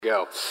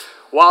go.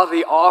 While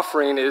the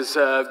offering is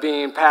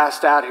being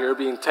passed out here,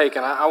 being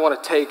taken, I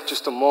want to take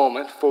just a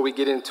moment before we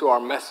get into our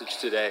message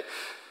today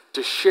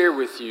to share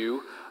with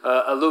you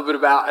a little bit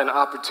about an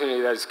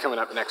opportunity that is coming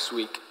up next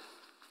week.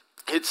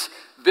 It's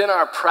been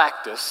our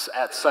practice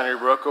at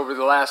Sunnybrook over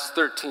the last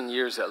 13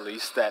 years at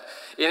least that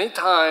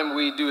anytime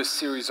we do a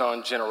series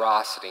on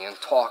generosity and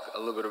talk a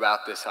little bit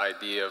about this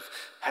idea of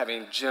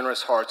having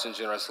generous hearts and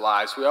generous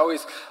lives, we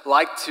always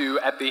like to,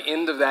 at the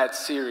end of that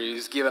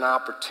series, give an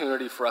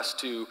opportunity for us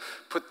to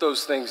put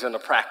those things into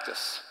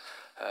practice.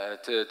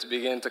 To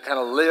begin to kind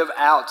of live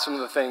out some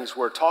of the things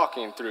we're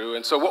talking through.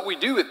 And so what we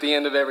do at the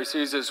end of every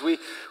series is we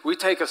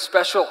take a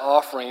special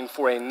offering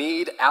for a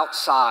need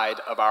outside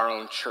of our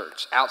own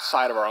church,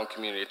 outside of our own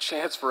community, a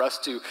chance for us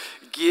to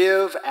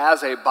give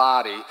as a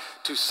body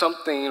to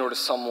something or to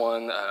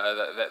someone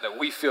that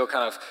we feel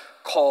kind of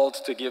called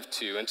to give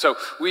to. And so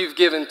we've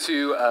given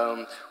to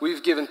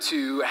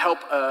help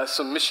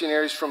some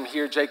missionaries from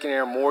here, Jake and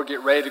Aaron Moore,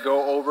 get ready to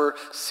go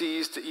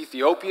overseas to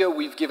Ethiopia.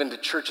 We've given to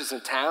churches in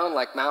town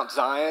like Mount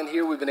Zion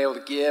here. We've been able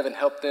to give and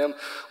help them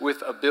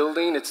with a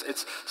building.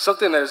 It's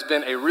something that has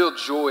been a real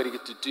joy to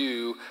get to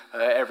do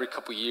every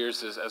couple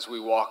years as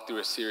we walk through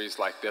a series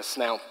like this.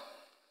 Now,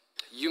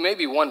 you may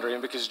be wondering,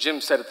 because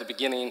Jim said at the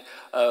beginning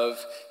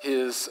of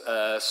his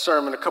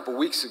sermon a couple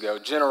weeks ago,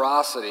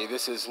 generosity,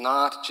 this is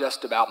not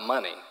just about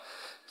money.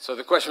 So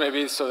the question may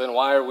be, so then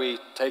why are we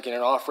taking an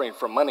offering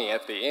for money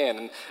at the end?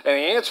 And the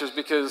answer is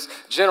because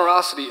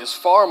generosity is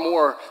far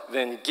more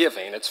than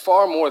giving. It's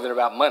far more than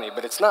about money,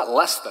 but it's not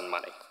less than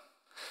money.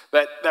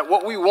 That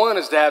what we want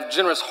is to have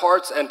generous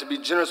hearts and to be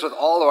generous with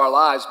all of our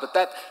lives, but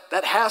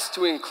that has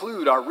to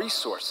include our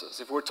resources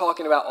if we're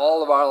talking about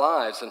all of our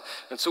lives.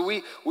 And so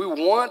we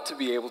want to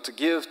be able to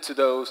give to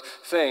those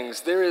things.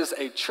 There is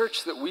a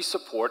church that we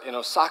support in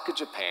Osaka,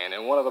 Japan,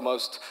 in one of the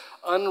most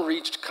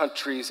unreached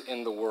countries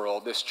in the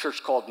world, this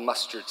church called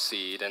Mustard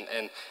Seed.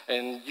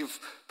 And you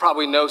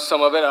probably know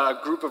some of it. A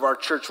group of our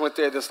church went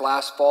there this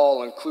last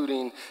fall,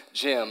 including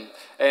Jim.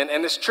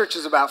 And this church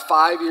is about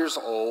 5 years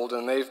old,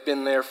 and they've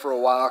been there for a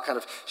while, kind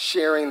of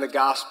sharing the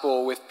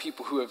gospel with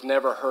people who have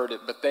never heard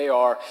it. But they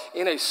are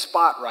in a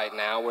spot right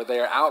now where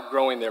they are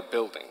outgrowing their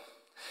building.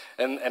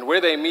 And where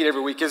they meet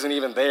every week isn't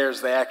even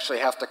theirs. They actually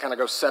have to kind of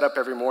go set up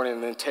every morning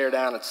and then tear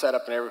down and set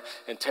up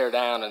and tear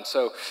down. And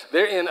so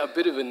they're in a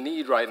bit of a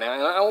need right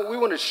now. And we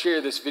want to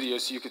share this video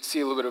so you could see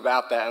a little bit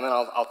about that, and then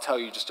I'll tell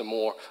you just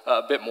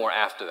a bit more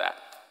after that.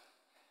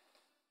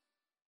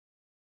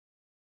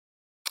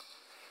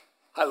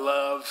 I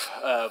love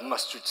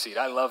Mustard Seed.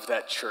 I love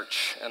that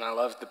church, and I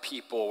love the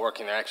people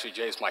working there. Actually,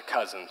 Jay's my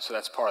cousin, so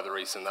that's part of the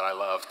reason that I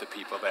love the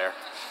people there.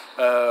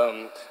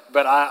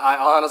 But I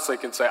honestly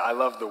can say I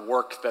love the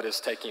work that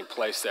is taking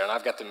place there, and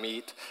I've got to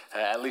meet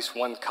at least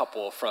one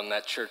couple from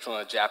that church,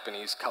 one of the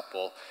Japanese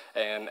couple,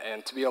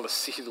 and to be able to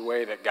see the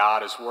way that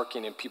God is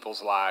working in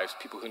people's lives,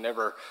 people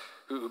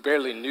who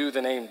barely knew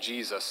the name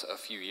Jesus a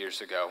few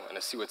years ago, and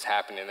to see what's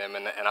happening to them.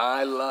 And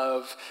I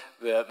love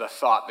the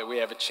thought that we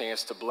have a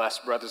chance to bless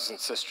brothers and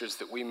sisters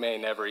that we may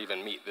never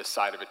even meet this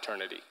side of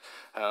eternity,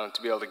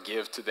 to be able to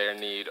give to their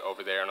need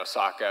over there in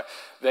Osaka.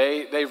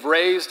 They've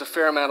raised a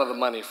fair amount of the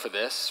money for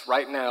this.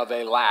 Right now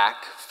they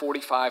lack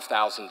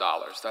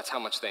 $45,000. That's how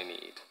much they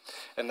need.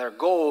 And their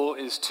goal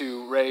is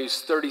to raise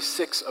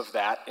 36 of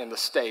that in the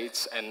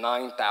States and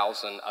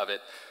 9,000 of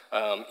it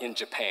in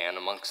Japan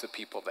amongst the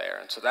people there.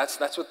 And so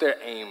that's what they're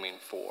aiming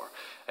for.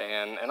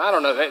 And I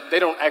don't know, they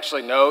don't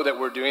actually know that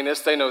we're doing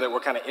this. They know that we're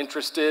kind of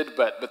interested,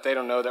 but they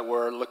don't know that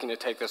we're looking to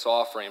take this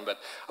offering. But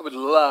I would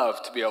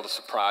love to be able to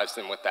surprise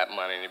them with that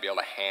money and to be able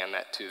to hand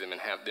that to them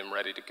and have them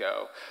ready to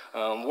go.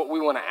 What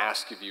we want to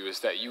ask of you is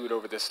that you would,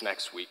 over this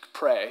next week,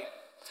 pray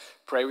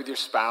with your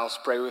spouse,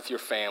 pray with your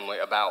family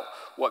about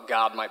what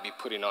God might be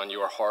putting on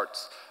your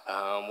hearts,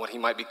 what he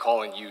might be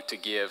calling you to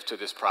give to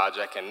this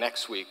project. And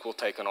next week, we'll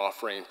take an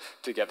offering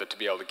together to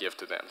be able to give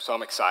to them. So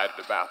I'm excited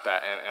about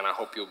that, and I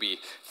hope you'll be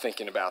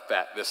thinking about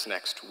that this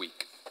next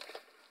week.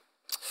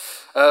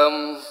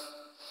 It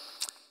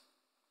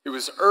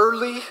was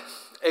early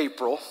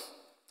April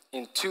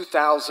in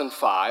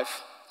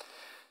 2005,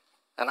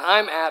 and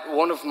I'm at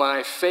one of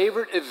my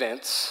favorite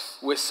events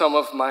with some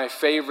of my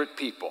favorite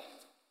people.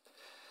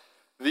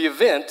 The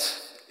event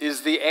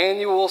is the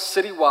annual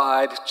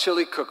citywide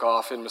chili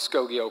cook-off in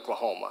Muskogee,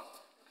 Oklahoma.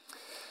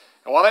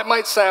 And while that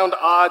might sound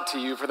odd to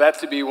you for that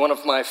to be one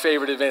of my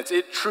favorite events,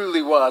 it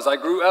truly was. I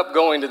grew up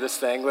going to this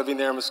thing, living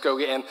there in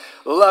Muskogee, and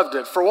loved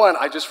it. For one,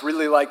 I just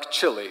really like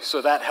chili,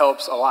 so that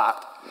helps a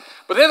lot.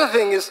 But the other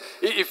thing is,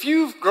 if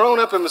you've grown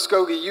up in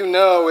Muskogee, you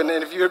know, and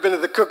if you've been to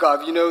the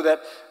cook-off, you know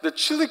that the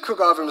chili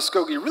cook-off in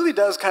Muskogee really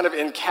does kind of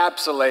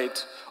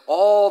encapsulate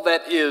all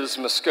that is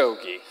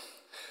Muskogee.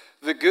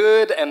 The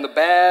good and the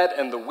bad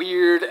and the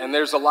weird, and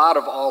there's a lot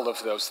of all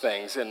of those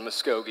things in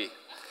Muskogee.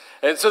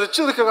 And so the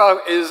Chili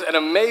Cook-Off is an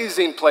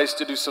amazing place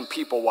to do some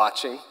people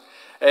watching.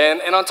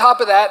 And on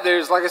top of that,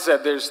 there's, like I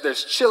said,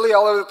 there's chili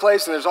all over the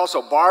place, and there's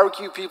also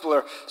barbecue. People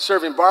are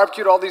serving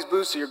barbecue at all these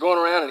booths, so you're going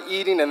around and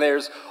eating, and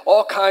there's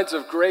all kinds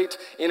of great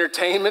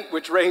entertainment,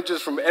 which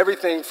ranges from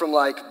everything from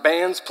like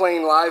bands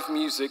playing live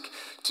music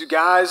to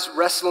guys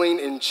wrestling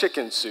in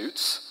chicken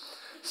suits.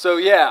 So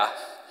yeah,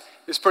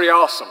 it's pretty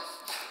awesome.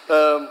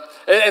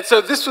 And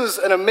so this was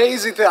an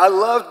amazing thing. I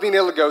loved being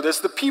able to go this.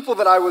 The people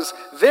that I was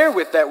there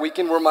with that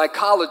weekend were my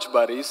college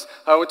buddies.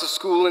 I went to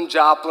school in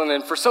Joplin,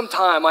 and for some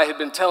time I had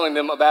been telling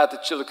them about the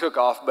chili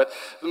cook-off, but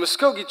the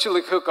Muskogee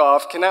chili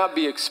cook-off cannot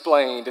be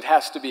explained. It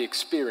has to be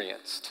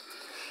experienced.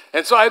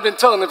 And so I had been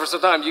telling them for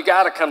some time, you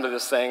got to come to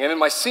this thing. And in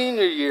my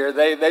senior year,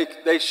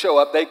 they show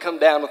up, they come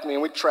down with me,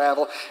 and we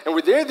travel. And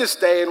we're there this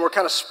day, and we're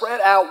kind of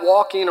spread out,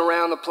 walking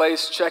around the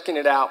place, checking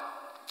it out,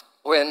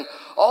 when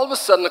all of a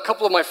sudden a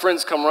couple of my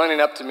friends come running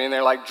up to me, and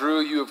they're like,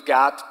 Drew, you have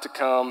got to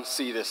come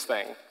see this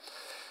thing.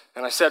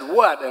 And I said,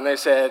 what? And they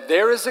said,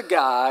 there is a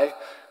guy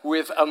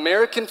with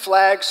American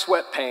flag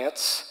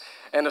sweatpants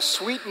and a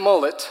sweet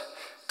mullet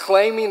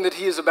claiming that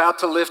he is about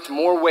to lift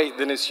more weight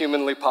than is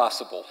humanly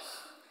possible.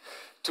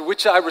 To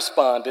which I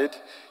responded,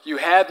 you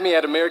had me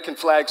at American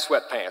flag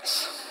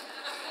sweatpants.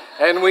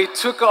 And we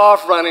took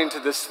off running to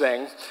this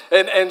thing.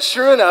 And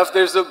sure enough,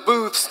 there's a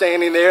booth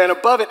standing there, and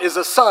above it is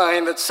a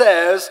sign that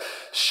says,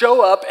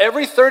 show up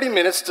every 30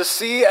 minutes to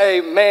see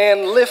a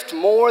man lift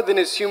more than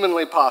is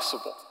humanly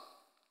possible.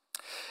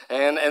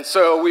 And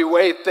so we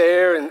wait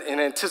there in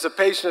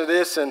anticipation of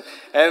this, and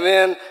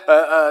then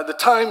the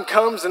time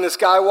comes, and this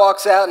guy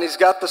walks out, and he's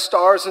got the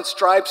stars and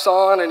stripes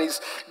on, and he's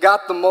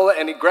got the mullet,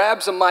 and he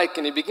grabs a mic,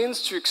 and he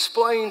begins to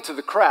explain to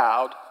the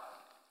crowd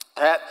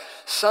that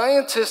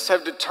scientists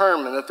have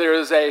determined that there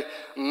is a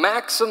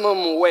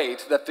maximum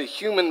weight that the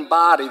human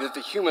body, that the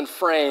human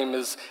frame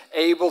is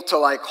able to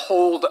like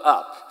hold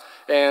up.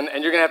 And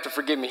you're going to have to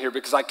forgive me here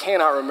because I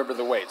cannot remember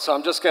the weight. So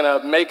I'm just going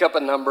to make up a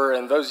number,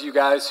 and those of you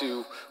guys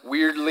who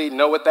weirdly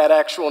know what that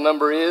actual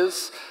number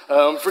is,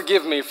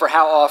 forgive me for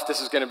how off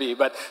this is going to be.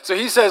 But so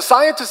he says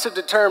scientists have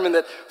determined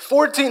that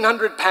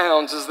 1,400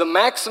 pounds is the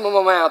maximum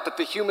amount that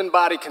the human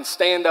body can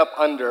stand up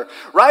under.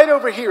 Right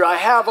over here, I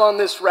have on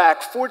this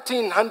rack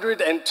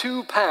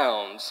 1,402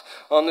 pounds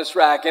on this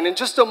rack. And in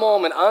just a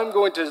moment, I'm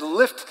going to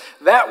lift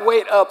that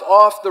weight up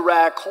off the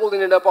rack, holding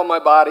it up on my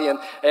body,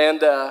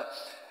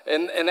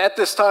 and at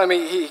this time,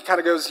 he kind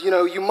of goes, you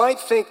know, you might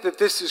think that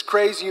this is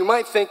crazy, you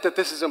might think that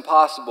this is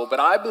impossible, but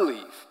I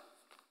believe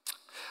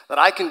that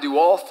I can do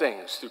all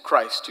things through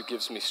Christ who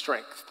gives me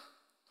strength.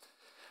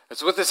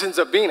 That's what this ends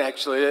up being,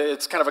 actually.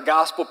 It's kind of a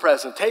gospel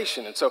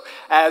presentation. And so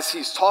as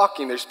he's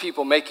talking, there's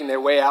people making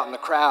their way out in the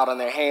crowd, and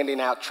they're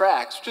handing out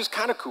tracts, which is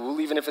kind of cool,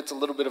 even if it's a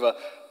little bit of a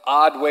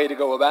odd way to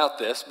go about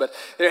this, but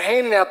they're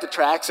handing out the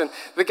tracts, and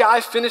the guy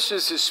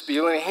finishes his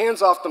spiel, and he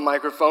hands off the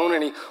microphone,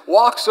 and he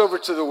walks over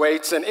to the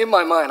weights, and in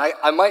my mind,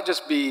 I might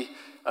just be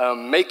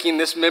making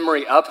this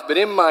memory up, but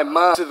in my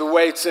mind, to the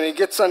weights, and he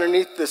gets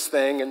underneath this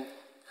thing, and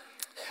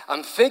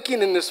I'm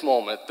thinking in this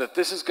moment that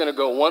this is going to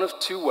go one of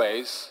two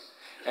ways,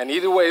 and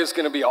either way is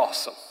going to be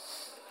awesome.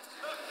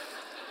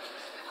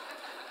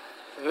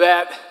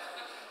 That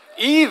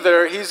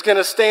either he's going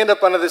to stand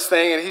up under this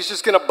thing and he's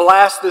just going to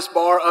blast this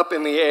bar up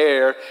in the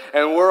air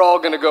and we're all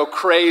going to go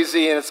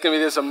crazy and it's going to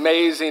be this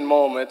amazing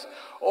moment,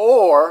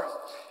 or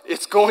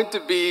it's going to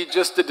be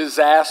just a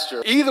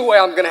disaster. Either way,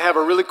 I'm going to have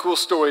a really cool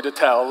story to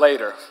tell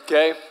later,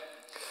 okay?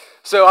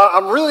 So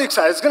I'm really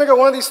excited. It's going to go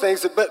one of these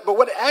things, but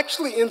what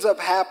actually ends up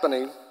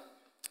happening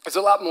is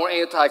a lot more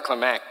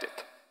anticlimactic.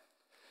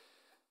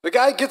 The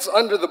guy gets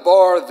under the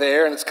bar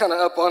there, and it's kind of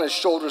up on his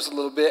shoulders a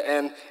little bit,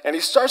 and he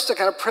starts to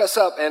kind of press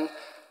up, and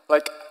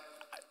like,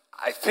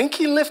 I think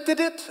he lifted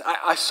it.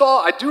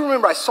 I do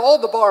remember I saw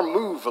the bar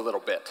move a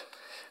little bit.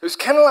 It was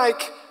kind of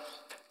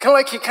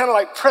like he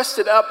pressed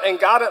it up and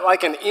got it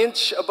like an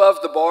inch above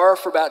the bar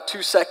for about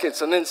 2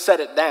 seconds and then set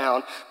it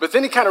down. But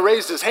then he kind of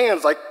raised his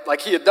hands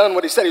like he had done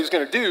what he said he was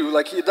going to do,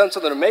 like he had done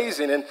something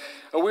amazing. And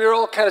we were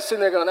all kind of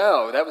sitting there going,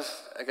 oh,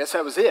 I guess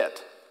that was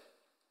it.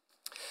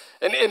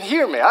 And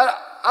hear me, I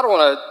don't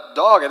want to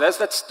dog it.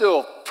 That's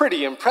still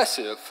pretty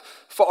impressive,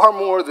 far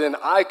more than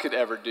I could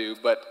ever do.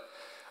 But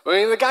I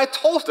mean, the guy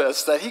told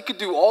us that he could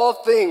do all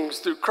things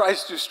through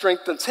Christ who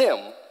strengthens him.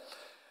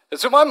 And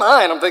so in my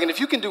mind, I'm thinking, if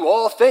you can do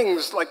all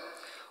things, like,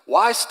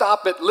 why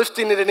stop at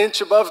lifting it an inch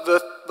above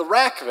the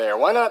rack there?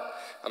 Why not,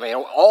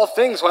 all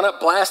things, why not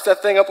blast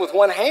that thing up with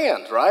one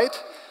hand, right?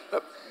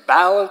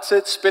 Balance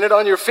it, spin it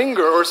on your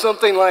finger or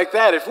something like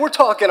that. If we're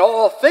talking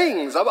all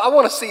things, I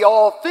want to see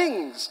all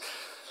things.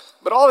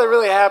 But all that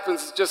really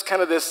happens is just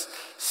kind of this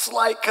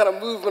slight kind of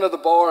movement of the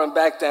bar and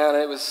back down,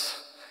 and it was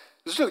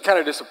really kind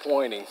of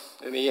disappointing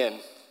in the end.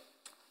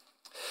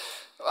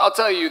 I'll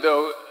tell you,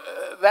 though,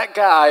 that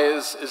guy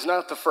is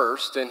not the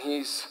first, and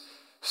he's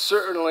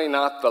certainly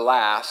not the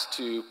last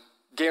to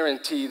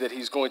guarantee that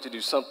he's going to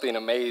do something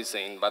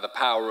amazing by the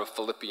power of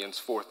Philippians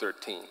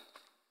 4:13.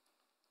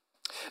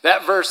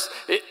 That verse,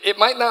 it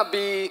might not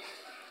be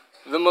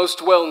the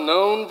most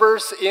well-known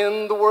verse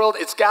in the world.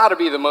 It's got to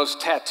be the most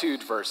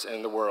tattooed verse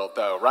in the world,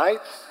 though, right?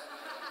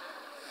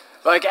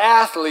 Like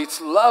athletes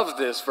love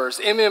this verse.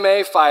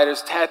 MMA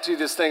fighters tattoo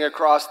this thing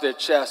across their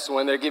chest.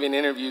 When they're giving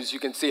interviews, you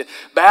can see it.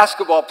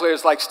 Basketball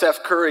players like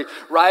Steph Curry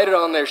write it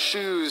on their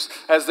shoes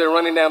as they're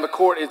running down the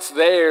court. It's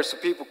there so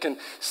people can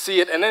see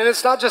it. And then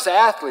it's not just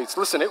athletes.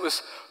 Listen, it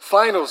was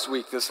finals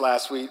week this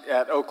last week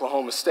at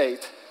Oklahoma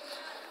State.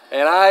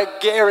 And I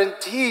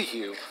guarantee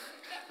you,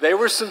 there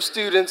were some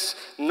students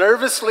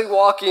nervously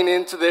walking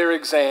into their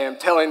exam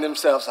telling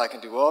themselves, I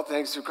can do all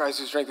things through Christ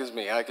who strengthens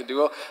me. I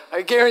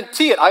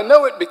guarantee it. I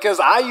know it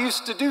because I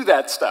used to do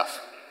that stuff.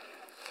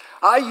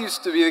 I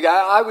used to be the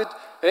guy,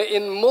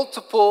 in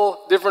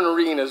multiple different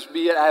arenas,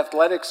 be it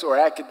athletics or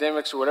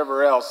academics or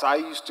whatever else, I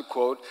used to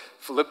quote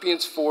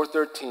Philippians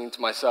 4:13 to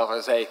myself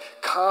as a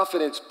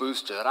confidence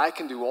booster that I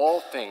can do all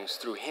things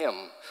through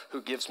him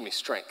who gives me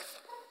strength.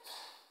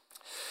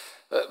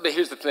 But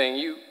here's the thing,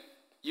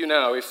 you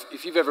know,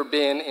 if you've ever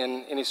been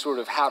in any sort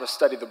of how to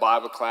study the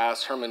Bible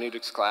class,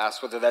 hermeneutics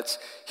class, whether that's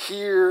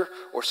here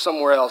or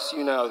somewhere else,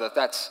 you know that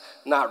that's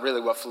not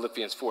really what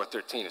Philippians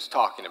 4:13 is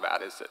talking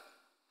about, is it?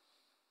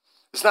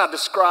 It's not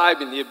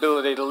describing the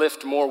ability to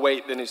lift more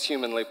weight than is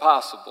humanly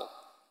possible.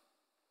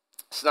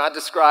 It's not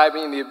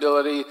describing the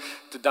ability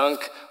to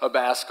dunk a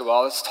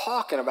basketball. It's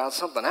talking about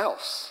something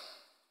else.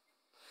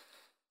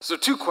 So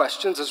 2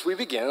 questions as we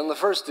begin. And the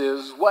first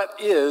is, what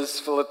is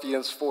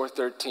Philippians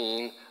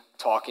 4:13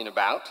 talking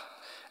about?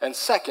 And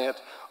second,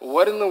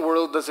 what in the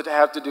world does it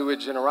have to do with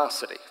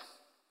generosity?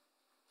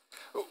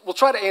 We'll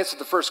try to answer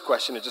the first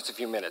question in just a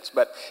few minutes,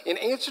 but in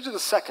answer to the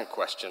second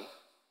question,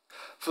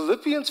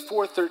 Philippians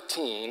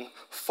 4:13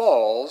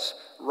 falls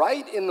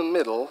right in the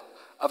middle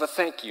of a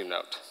thank you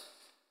note.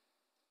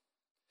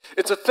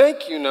 It's a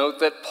thank you note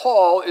that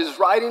Paul is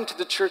writing to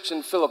the church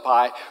in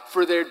Philippi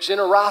for their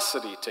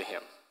generosity to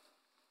him.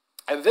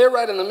 And there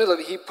right in the middle of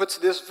it, he puts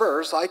this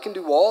verse, I can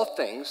do all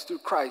things through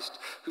Christ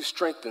who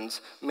strengthens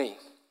me.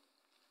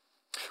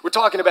 We're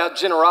talking about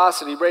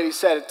generosity. Brady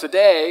said it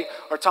today.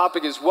 Our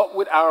topic is what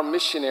would our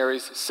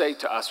missionaries say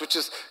to us, which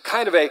is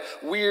kind of a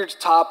weird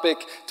topic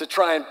to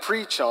try and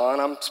preach on.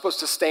 I'm supposed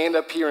to stand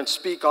up here and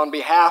speak on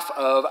behalf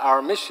of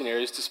our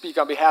missionaries, to speak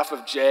on behalf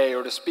of Jay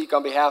or to speak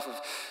on behalf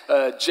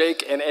of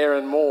Jake and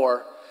Aaron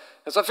Moore.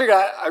 And so I figured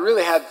I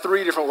really had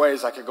 3 different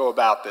ways I could go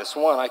about this.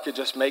 1, I could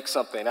just make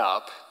something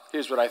up.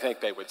 Here's what I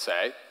think they would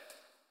say.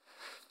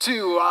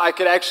 2, I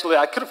could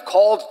have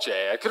called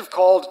Jay. I could have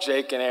called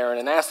Jake and Aaron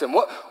and asked them,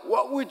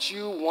 what would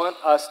you want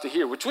us to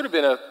hear? Which would have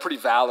been a pretty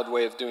valid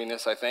way of doing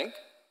this, I think.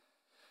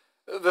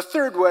 The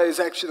third way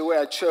is actually the way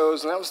I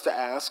chose, and that was to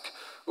ask,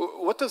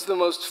 what does the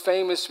most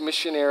famous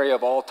missionary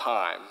of all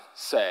time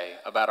say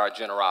about our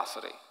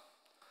generosity?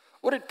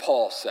 What did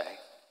Paul say?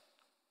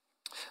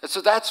 And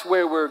so that's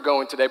where we're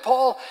going today.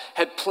 Paul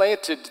had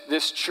planted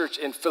this church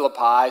in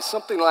Philippi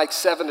something like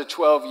 7 to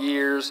 12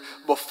 years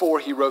before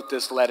he wrote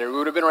this letter. It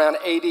would have been around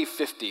AD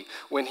 50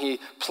 when he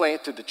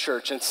planted the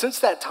church. And since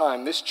that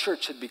time, this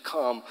church had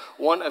become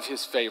one of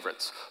his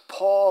favorites.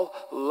 Paul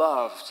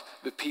loved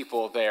the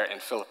people there in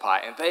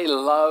Philippi, and they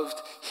loved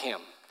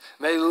him.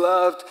 They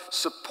loved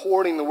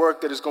supporting the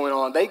work that is going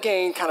on. They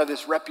gained kind of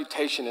this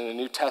reputation in the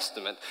New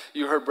Testament.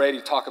 You heard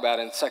Brady talk about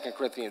it in 2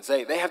 Corinthians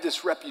 8. They have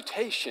this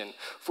reputation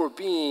for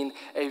being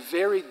a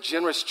very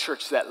generous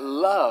church that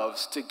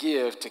loves to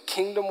give to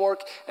kingdom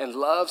work and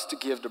loves to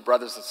give to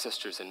brothers and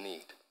sisters in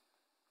need.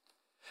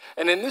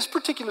 And in this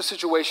particular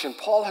situation,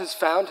 Paul has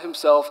found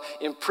himself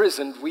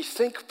imprisoned, we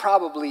think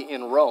probably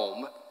in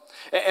Rome.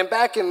 And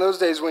back in those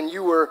days when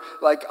you were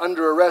like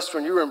under arrest,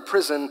 when you were in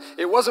prison,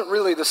 it wasn't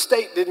really, the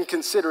state didn't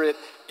consider it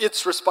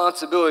its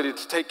responsibility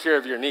to take care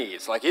of your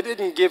needs. Like it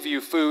didn't give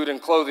you food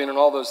and clothing and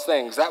all those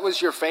things. That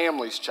was your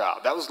family's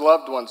job. That was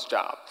loved one's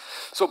job.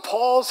 So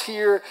Paul's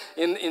here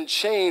in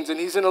chains and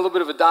he's in a little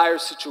bit of a dire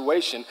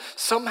situation.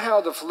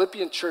 Somehow the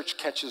Philippian church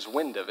catches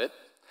wind of it.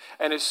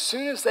 And as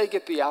soon as they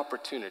get the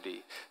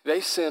opportunity, they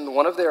send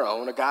one of their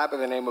own, a guy by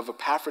the name of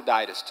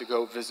Epaphroditus, to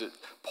go visit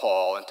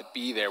Paul and to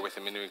be there with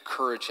him and to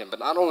encourage him. But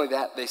not only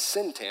that, they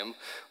send him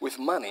with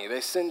money.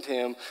 They send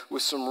him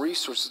with some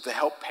resources to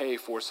help pay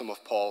for some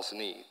of Paul's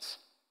needs.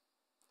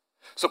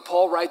 So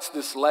Paul writes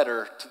this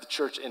letter to the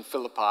church in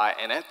Philippi,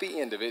 and at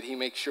the end of it, he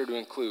makes sure to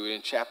include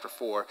in chapter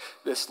 4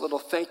 this little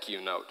thank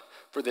you note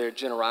for their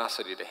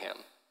generosity to him.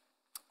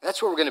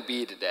 That's where we're going to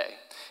be today.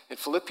 In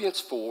Philippians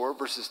 4,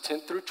 verses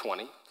 10 through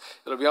 20.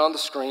 It'll be on the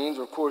screens.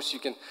 Of course, you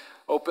can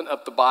open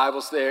up the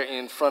Bibles there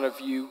in front of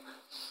you.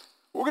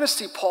 We're going to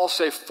see Paul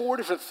say 4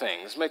 different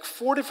things, make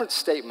 4 different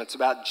statements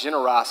about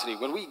generosity.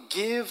 When we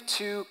give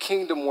to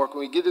kingdom work,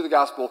 when we give to the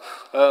gospel,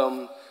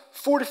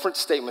 4 different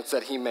statements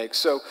that he makes.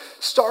 So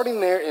starting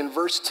there in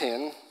verse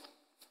 10,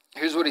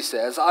 here's what he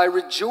says. I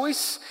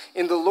rejoice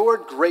in the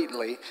Lord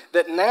greatly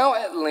that now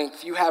at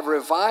length you have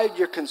revived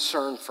your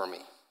concern for me.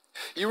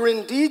 You were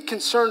indeed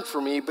concerned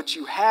for me, but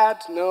you had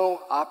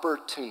no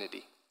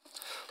opportunity.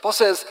 Paul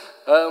says,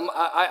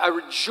 I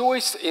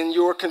rejoice in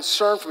your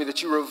concern for me,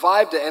 that you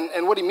revived it.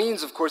 And what he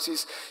means, of course,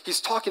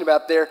 he's talking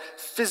about there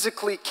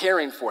physically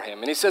caring for him.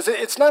 And he says,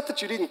 it's not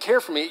that you didn't care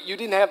for me, you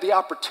didn't have the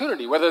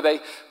opportunity, whether they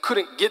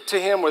couldn't get to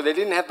him or they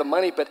didn't have the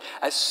money, but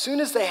as soon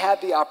as they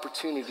had the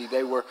opportunity,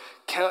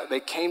 they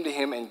came to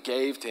him and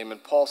gave to him.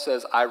 And Paul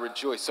says, I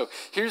rejoice. So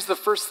here's the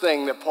first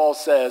thing that Paul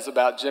says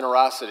about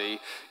generosity.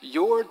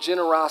 Your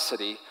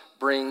generosity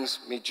brings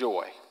me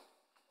joy.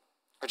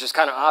 Which is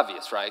kind of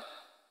obvious, right?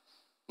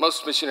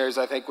 Most missionaries,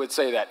 I think, would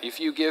say that. If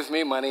you give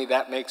me money,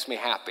 that makes me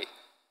happy.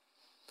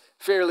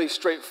 Fairly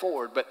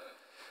straightforward, but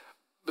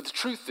the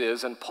truth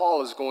is, and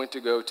Paul is going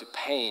to go to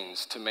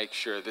pains to make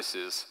sure this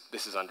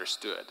is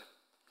understood,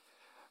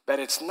 that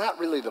it's not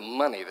really the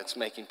money that's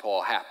making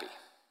Paul happy.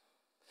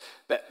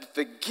 That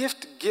the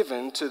gift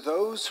given to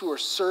those who are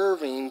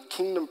serving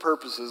kingdom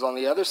purposes on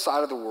the other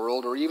side of the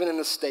world, or even in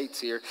the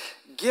States here,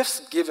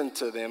 gifts given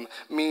to them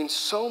mean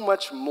so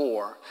much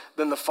more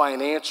than the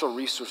financial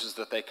resources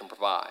that they can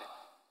provide.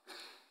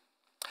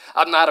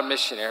 I'm not a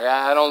missionary.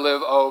 I don't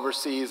live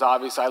overseas.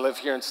 Obviously, I live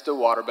here in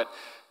Stillwater, but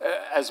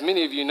as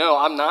many of you know,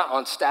 I'm not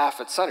on staff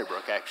at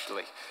Sunnybrook,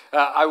 actually.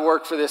 I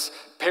work for this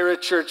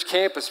parachurch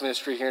campus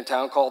ministry here in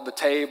town called The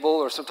Table,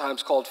 or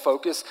sometimes called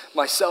Focus,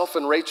 myself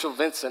and Rachel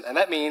Vincent. And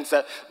that means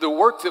that the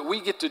work that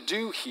we get to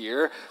do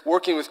here,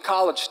 working with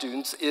college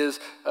students, is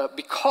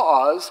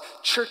because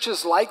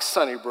churches like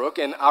Sunnybrook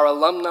and our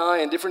alumni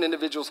and different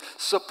individuals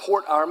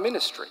support our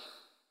ministry.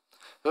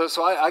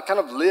 So I kind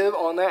of live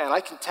on that, and I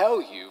can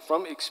tell you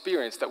from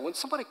experience that when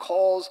somebody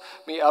calls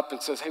me up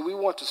and says, hey, we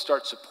want to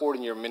start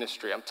supporting your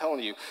ministry, I'm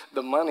telling you,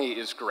 the money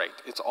is great.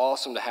 It's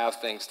awesome to have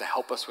things to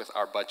help us with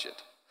our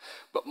budget.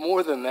 But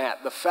more than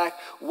that, the fact,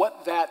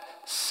 what that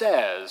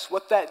says,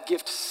 what that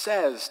gift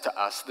says to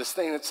us, this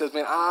thing that says,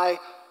 man, I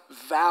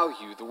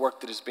value the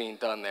work that is being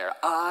done there.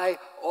 I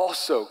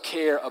also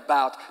care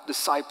about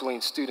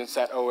discipling students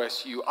at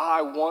OSU.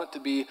 I want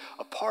to be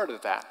a part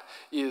of that,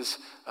 is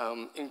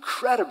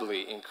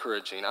incredibly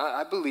encouraging.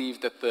 I believe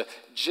that the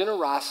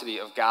generosity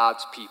of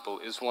God's people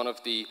is one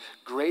of the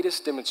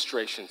greatest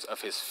demonstrations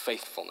of his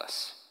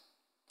faithfulness.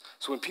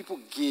 So when people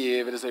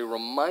give, it is a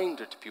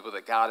reminder to people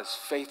that God is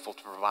faithful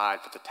to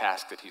provide for the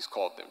task that he's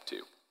called them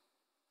to.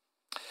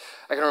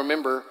 I can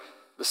remember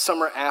the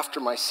summer after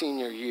my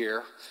senior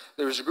year,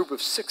 there was a group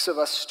of 6 of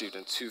us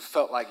students who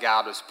felt like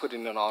God was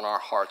putting it on our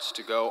hearts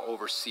to go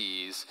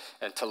overseas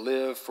and to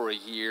live for a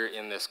year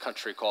in this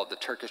country called the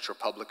Turkish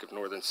Republic of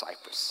Northern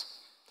Cyprus.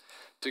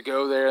 To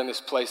go there in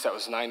this place that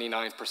was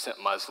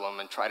 99% Muslim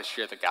and try to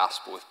share the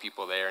gospel with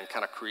people there and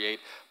kind of create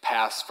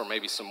paths for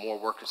maybe some more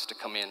workers to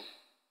come in.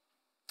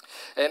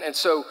 And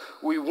so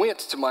we went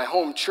to my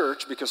home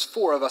church because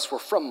 4 of us were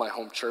from my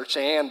home church,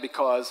 and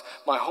because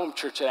my home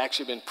church had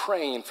actually been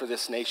praying for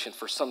this nation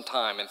for some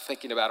time and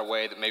thinking about a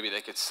way that maybe they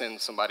could send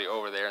somebody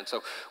over there. And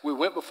so we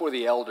went before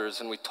the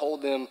elders and we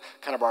told them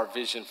kind of our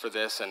vision for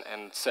this and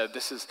said,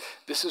 this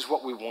is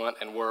what we want,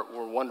 and we're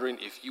wondering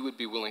if you would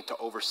be willing to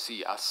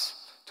oversee us,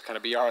 to kind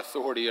of be our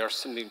authority, our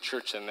sending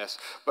church in this,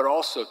 but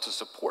also to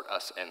support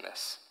us in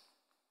this.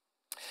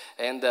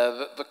 And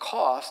the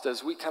cost,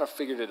 as we kind of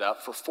figured it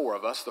out for 4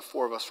 of us, the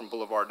 4 of us from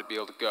Boulevard to be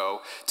able to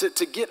go,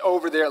 to get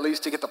over there at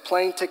least, to get the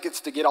plane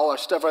tickets, to get all our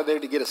stuff over there,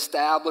 to get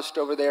established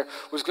over there,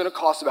 was going to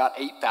cost about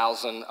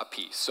 $8,000 a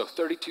piece. So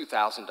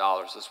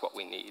 $32,000 is what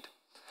we need.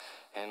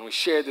 And we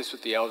shared this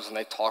with the elders, and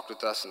they talked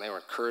with us, and they were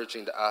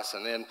encouraging to us.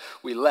 And then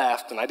we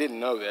left, and I didn't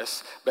know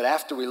this, but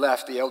after we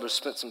left, the elders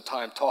spent some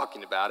time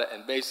talking about it.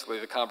 And basically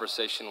the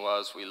conversation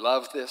was, we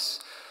love this,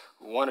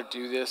 we want to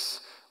do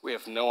this, we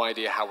have no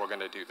idea how we're going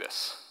to do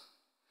this.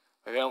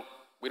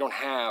 We don't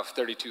have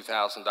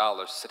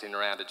 $32,000 sitting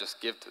around to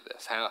just give to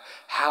this.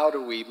 How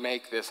do we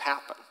make this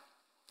happen?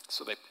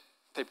 So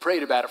they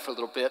prayed about it for a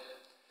little bit.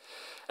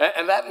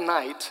 And that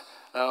night,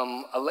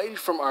 a lady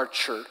from our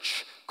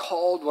church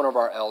called one of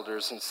our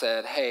elders and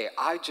said, hey,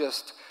 I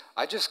just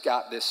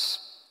got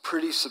this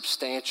pretty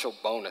substantial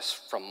bonus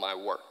from my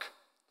work.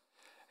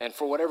 And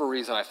for whatever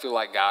reason, I feel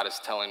like God is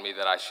telling me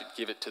that I should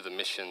give it to the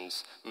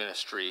missions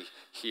ministry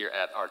here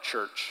at our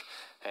church.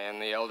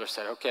 And the elder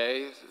said,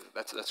 okay,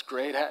 that's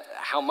great.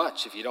 How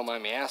much, if you don't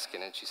mind me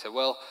asking? And she said,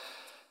 well,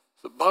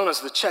 the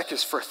bonus, the check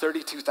is for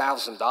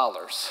 $32,000.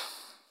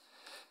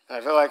 And I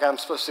feel like I'm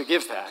supposed to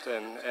give that.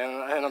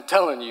 And I'm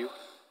telling you,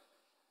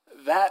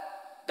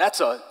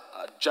 that's a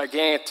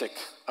gigantic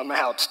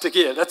amount to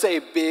give. That's a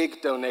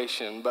big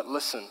donation. But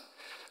listen,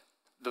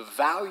 the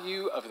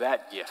value of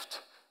that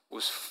gift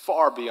was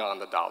far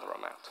beyond the dollar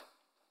amount.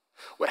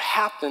 What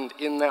happened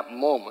in that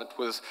moment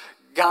was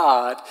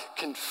God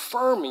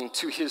confirming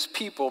to his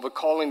people the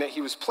calling that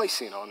he was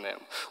placing on them.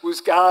 Was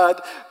God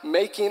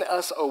making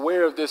us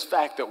aware of this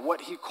fact that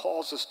what he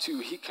calls us to,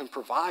 he can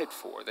provide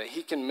for, that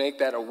he can make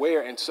that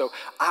aware. And so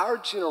our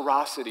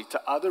generosity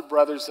to other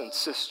brothers and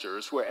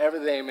sisters, wherever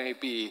they may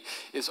be,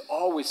 is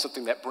always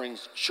something that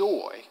brings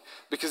joy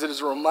because it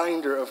is a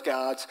reminder of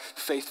God's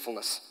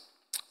faithfulness.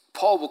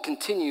 Paul will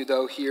continue,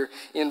 though, here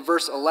in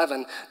verse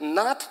 11,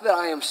 not that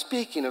I am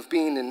speaking of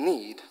being in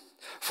need,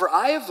 For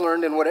I have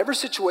learned in whatever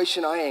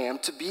situation I am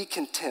to be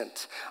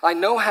content. I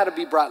know how to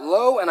be brought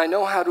low, and I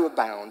know how to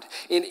abound.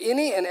 In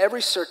any and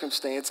every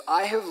circumstance,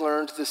 I have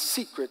learned the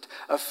secret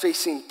of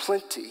facing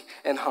plenty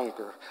and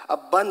hunger,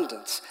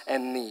 abundance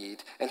and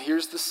need. And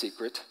here's the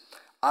secret: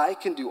 I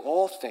can do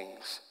all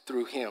things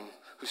through him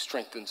who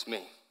strengthens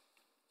me.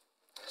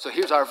 So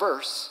here's our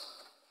verse.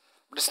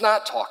 But it's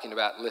not talking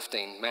about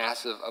lifting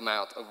massive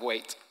amount of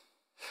weight.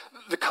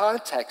 The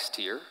context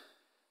here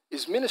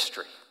is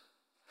ministry.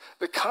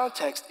 The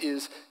context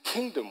is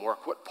kingdom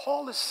work. What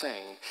Paul is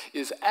saying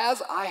is,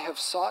 as I have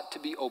sought to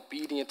be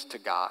obedient to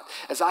God,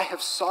 as I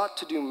have sought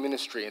to do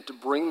ministry and to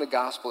bring the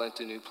gospel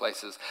into new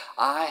places,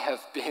 I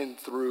have been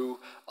through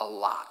a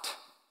lot.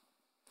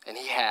 And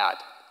he had.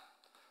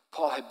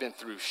 Paul had been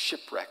through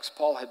shipwrecks.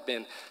 Paul had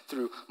been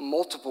through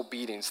multiple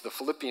beatings. The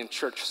Philippian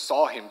church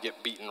saw him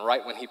get beaten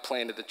right when he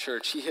planted the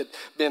church. He had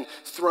been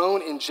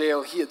thrown in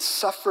jail. He had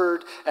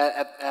suffered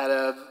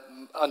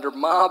under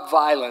mob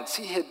violence.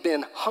 He had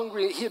been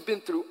hungry. He had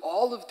been through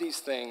all of these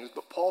things.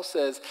 But Paul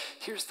says,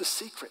 here's the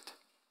secret.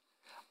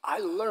 I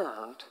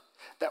learned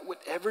that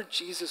whatever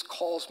Jesus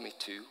calls me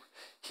to,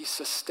 he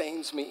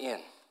sustains me in.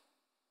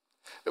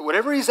 That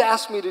whatever he's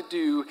asked me to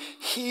do,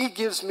 he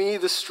gives me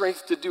the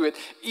strength to do it.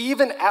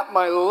 Even at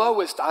my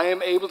lowest, I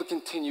am able to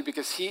continue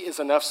because he is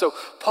enough. So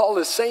Paul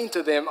is saying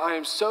to them, I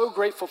am so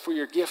grateful for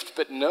your gift,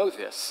 but know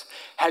this: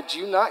 had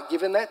you not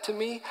given that to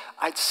me,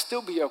 I'd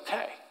still be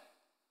okay.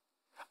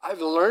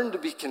 I've learned to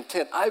be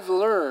content. I've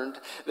learned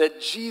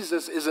that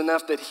Jesus is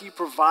enough, that he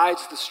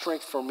provides the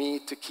strength for me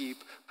to keep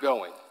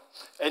going.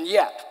 And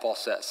yet, Paul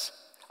says,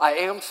 I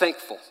am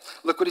thankful.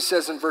 Look what he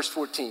says in verse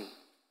 14.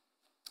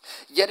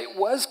 Yet it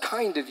was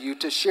kind of you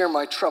to share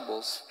my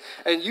troubles.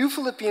 And you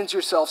Philippians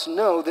yourselves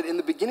know that in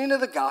the beginning of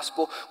the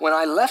gospel, when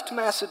I left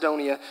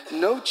Macedonia,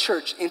 no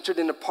church entered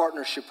into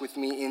partnership with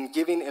me in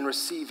giving and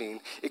receiving,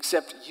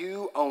 except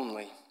you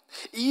only.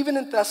 Even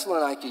in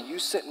Thessalonica, you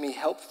sent me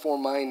help for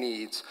my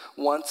needs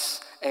once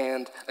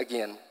and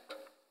again.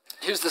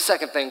 Here's the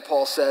second thing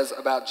Paul says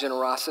about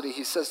generosity.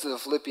 He says to the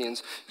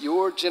Philippians,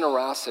 your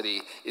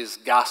generosity is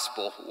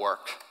gospel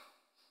work.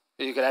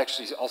 You could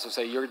actually also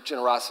say your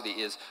generosity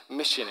is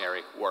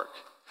missionary work.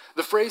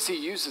 The phrase he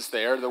uses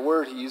there, the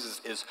word he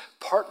uses, is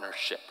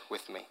partnership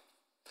with me.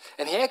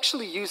 And he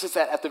actually uses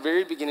that at the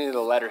very beginning of the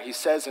letter. He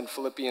says in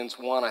Philippians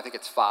 1, I think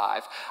it's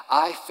 5,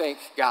 I thank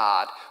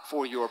God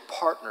for your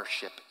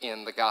partnership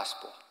in the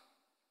gospel.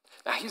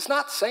 Now, he's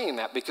not saying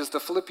that because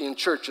the Philippian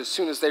church, as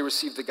soon as they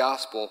received the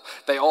gospel,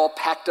 they all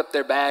packed up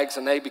their bags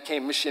and they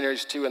became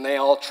missionaries too, and they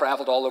all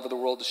traveled all over the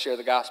world to share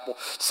the gospel.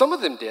 Some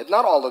of them did,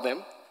 not all of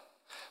them.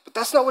 But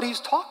that's not what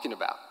he's talking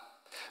about.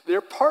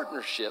 Their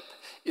partnership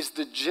is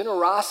the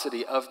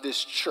generosity of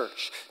this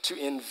church to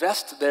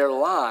invest their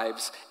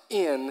lives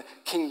in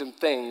kingdom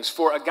things.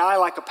 For a guy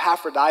like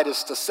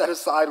Epaphroditus to set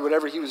aside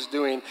whatever he was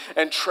doing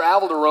and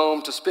travel to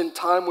Rome to spend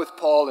time with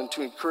Paul and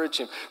to encourage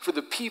him. For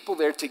the people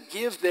there to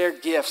give their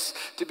gifts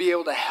to be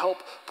able to help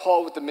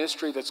Paul with the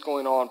ministry that's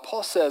going on.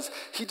 Paul says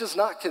he does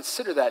not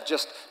consider that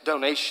just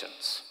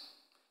donations.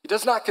 He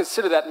does not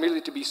consider that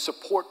merely to be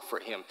support for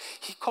him.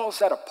 He calls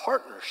that a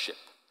partnership.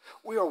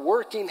 We are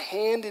working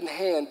hand in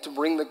hand to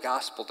bring the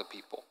gospel to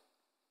people.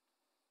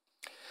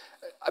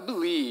 I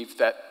believe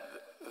that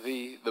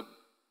the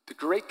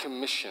Great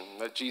Commission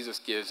that Jesus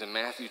gives in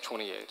Matthew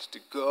 28 to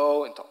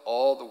go into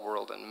all the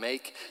world and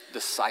make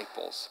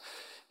disciples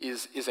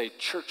is a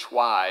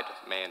church-wide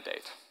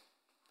mandate.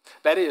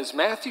 That is,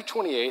 Matthew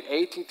 28,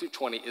 18 through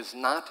 20 is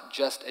not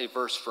just a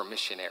verse for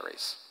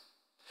missionaries.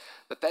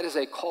 That is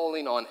a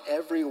calling on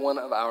every one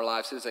of our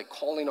lives. It is a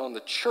calling on the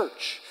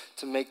church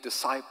to make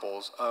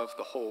disciples of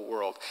the whole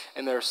world.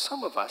 And there are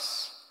some of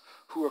us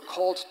who are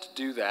called to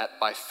do that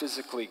by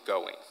physically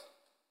going.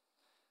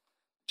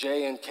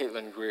 Jay and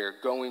Caitlin Greer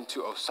going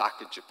to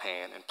Osaka,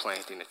 Japan and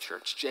planting a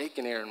church. Jake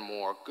and Aaron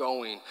Moore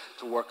going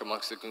to work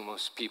amongst the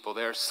Gumos people.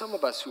 There are some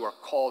of us who are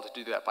called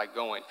to do that by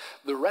going.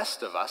 The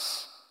rest of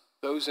us,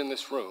 those in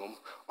this room,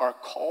 are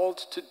called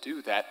to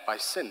do that by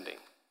sending.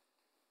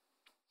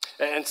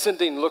 And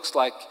sending looks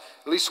like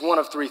at least one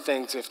of three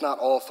things, if not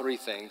all three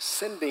things.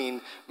 Sending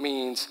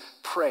means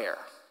prayer.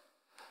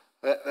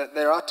 That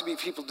there ought to be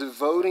people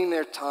devoting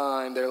their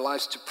time, their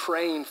lives to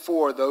praying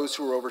for those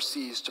who are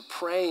overseas, to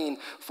praying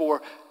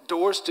for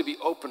doors to be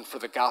opened for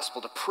the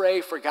gospel, to pray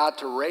for God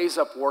to raise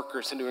up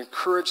workers and to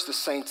encourage the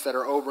saints that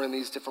are over in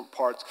these different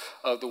parts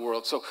of the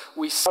world. So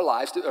we see our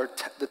lives, or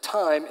the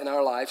time in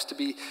our lives, to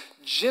be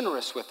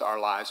generous with our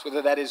lives,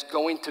 whether that is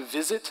going to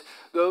visit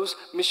those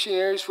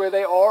missionaries where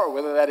they are, or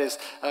whether that is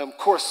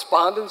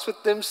correspondence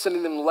with them,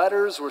 sending them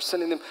letters or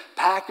sending them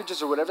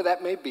packages or whatever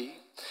that may be.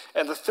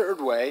 And the third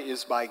way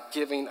is by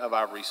giving of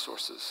our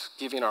resources,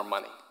 giving our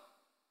money.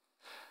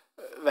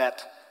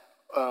 That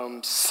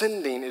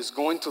sending is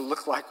going to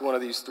look like one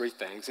of these three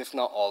things, if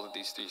not all of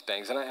these three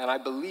things. And I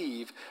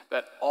believe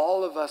that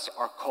all of us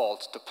are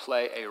called to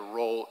play a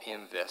role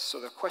in this. So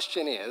the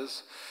question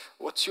is,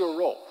 what's your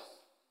role?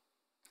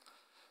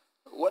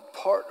 What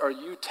part are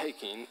you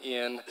taking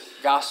in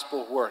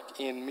gospel work,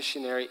 in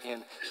missionary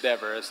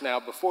endeavors? Now,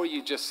 before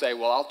you just say,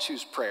 well, I'll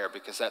choose prayer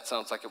because that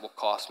sounds like it will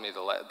cost me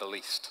the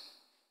least.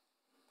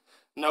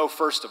 Know,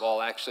 first of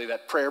all, actually,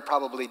 that prayer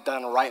probably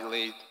done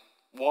rightly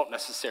won't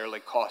necessarily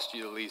cost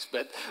you the least.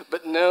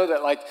 But know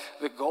that, like,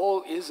 the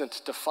goal isn't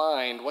to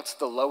find what's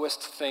the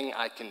lowest thing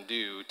I can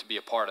do to be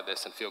a part of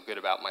this and feel good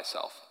about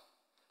myself,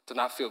 to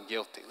not feel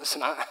guilty.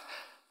 Listen, I'm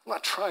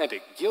not trying to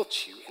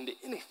guilt you into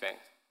anything.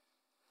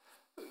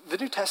 The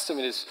New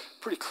Testament is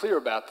pretty clear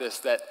about this,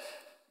 that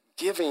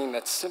giving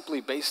that's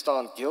simply based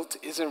on guilt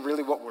isn't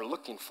really what we're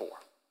looking for.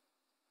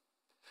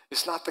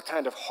 It's not the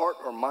kind of heart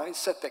or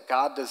mindset that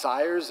God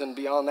desires, and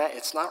beyond that,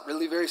 it's not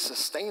really very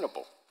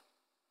sustainable.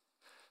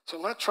 So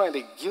I'm not trying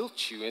to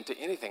guilt you into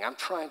anything. I'm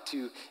trying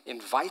to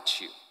invite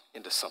you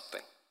into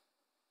something.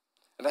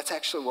 And that's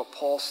actually what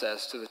Paul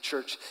says to the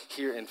church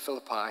here in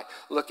Philippi.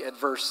 Look at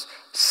verse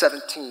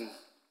 17.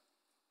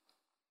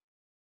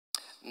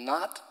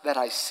 Not that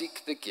I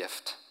seek the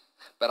gift,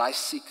 but I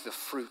seek the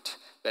fruit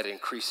that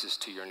increases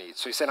to your needs.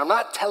 So he said, I'm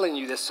not telling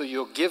you this so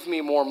you'll give me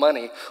more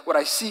money. What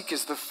I seek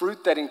is the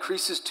fruit that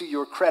increases to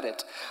your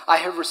credit. I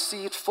have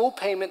received full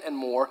payment and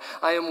more.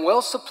 I am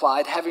well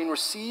supplied, having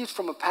received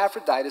from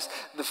Epaphroditus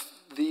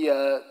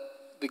the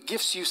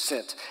gifts you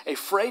sent, a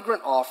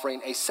fragrant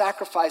offering, a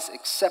sacrifice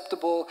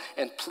acceptable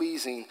and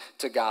pleasing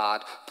to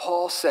God.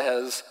 Paul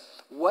says,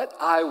 what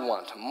I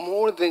want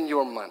more than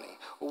your money,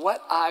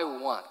 what I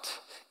want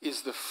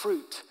is the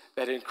fruit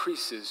that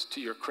increases to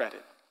your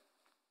credit.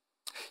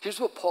 Here's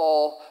what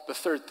the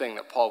third thing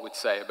that Paul would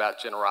say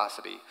about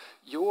generosity.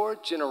 Your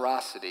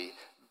generosity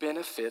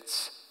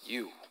benefits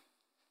you.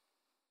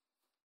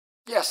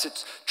 Yes,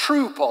 it's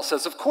true, Paul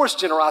says. Of course,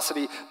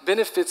 generosity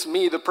benefits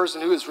me, the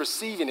person who is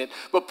receiving it.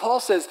 But Paul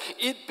says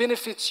it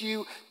benefits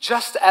you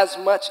just as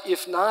much,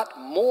 if not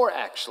more,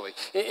 actually.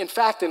 In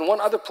fact, in one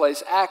other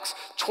place, Acts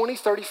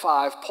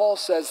 20:35, Paul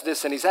says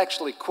this, and he's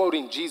actually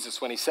quoting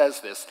Jesus when he says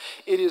this.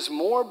 It is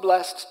more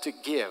blessed to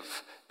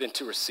give than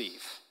to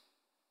receive.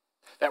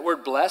 That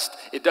word blessed,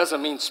 it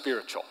doesn't mean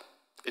spiritual.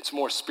 It's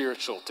more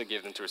spiritual to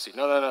give than to receive.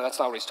 No, that's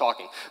not what he's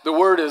talking. The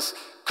word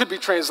could be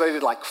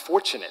translated like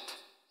fortunate.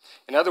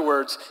 In other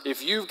words,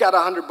 if you've got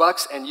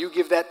 $100 and you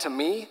give that to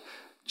me,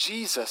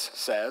 Jesus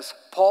says,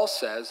 Paul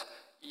says,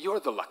 you're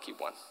the lucky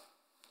one.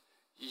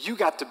 You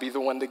got to be the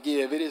one to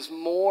give. It is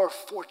more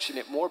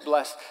fortunate, more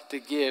blessed to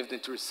give than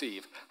to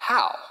receive.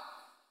 How?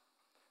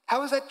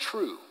 How is that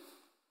true?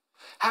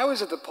 How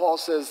is it that Paul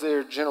says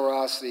their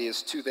generosity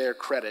is to their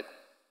credit?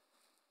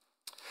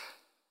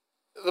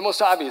 The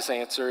most obvious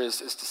answer is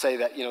to say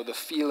that, the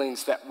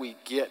feelings that we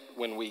get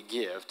when we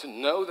give, to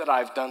know that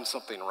I've done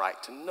something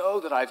right, to know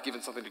that I've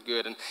given something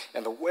good,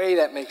 and the way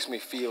that makes me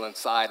feel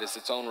inside is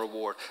its own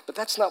reward. But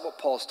that's not what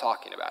Paul's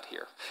talking about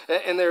here.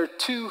 And there are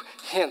two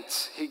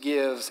hints he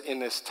gives in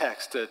this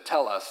text to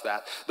tell us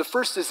that. The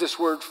first is this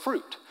word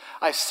fruit.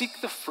 I seek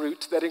the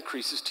fruit that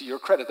increases to your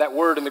credit. That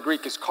word in the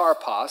Greek is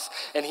karpos,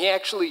 and he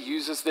actually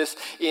uses this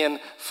in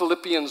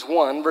Philippians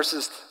 1,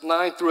 verses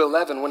 9 through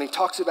 11, when he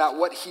talks about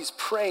what he's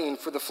praying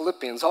for the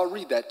Philippians. I'll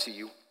read that to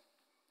you.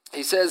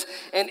 He says,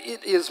 and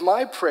it is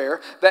my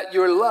prayer that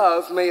your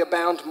love may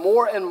abound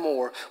more and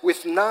more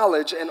with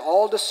knowledge and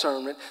all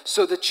discernment,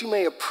 so that you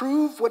may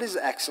approve what is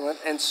excellent,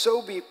 and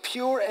so be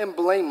pure and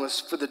blameless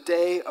for the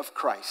day of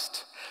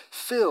Christ,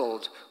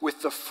 filled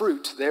with the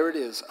fruit, there it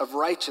is, of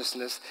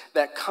righteousness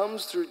that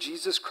comes through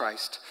Jesus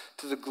Christ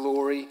to the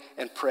glory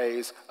and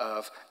praise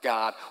of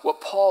God.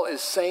 What Paul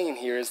is saying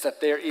here is that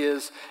there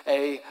is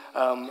a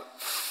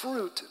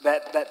fruit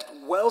that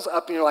wells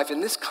up in your life. In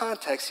this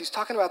context, he's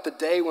talking about the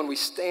day when we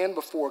stand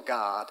before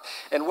God.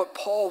 And what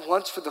Paul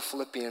wants for the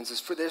Philippians is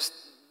for this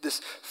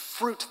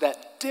fruit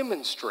that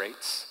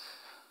demonstrates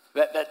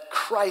that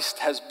Christ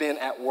has been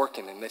at work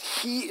in them, that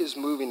he is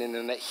moving in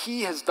them, that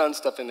he has done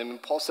stuff in them.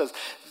 And Paul says,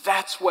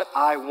 that's what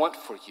I want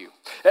for you.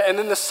 And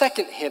then the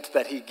second hint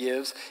that he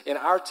gives in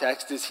our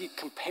text is he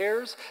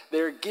compares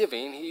their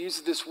giving. He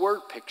uses this word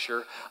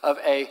picture of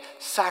a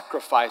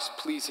sacrifice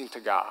pleasing to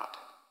God,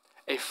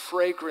 a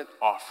fragrant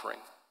offering.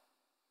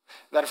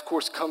 That, of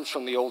course, comes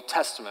from the Old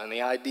Testament and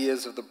the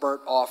ideas of the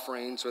burnt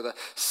offerings or the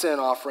sin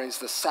offerings,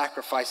 the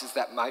sacrifices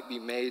that might be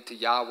made to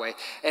Yahweh.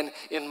 And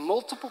in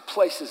multiple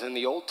places in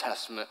the Old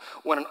Testament,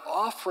 when an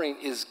offering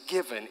is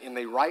given in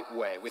the right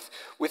way,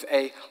 with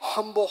a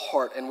humble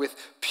heart and with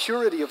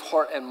purity of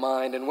heart and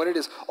mind, and when it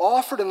is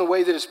offered in the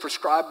way that is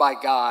prescribed by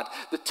God,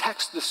 the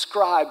text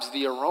describes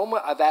the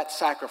aroma of that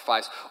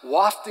sacrifice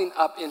wafting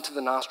up into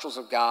the nostrils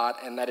of God,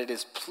 and that it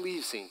is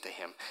pleasing to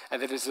him,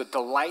 and that it is a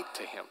delight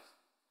to him.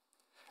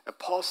 And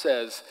Paul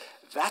says,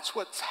 that's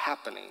what's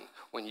happening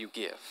when you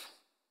give.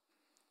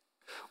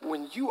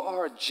 When you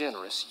are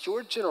generous,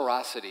 your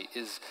generosity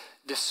is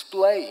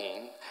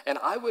displaying, and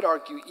I would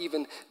argue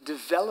even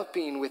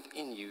developing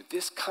within you,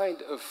 this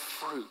kind of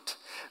fruit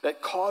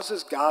that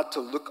causes God to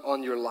look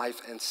on your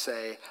life and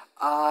say,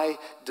 I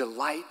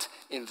delight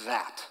in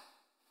that.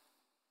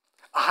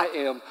 I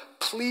am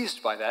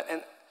pleased by that.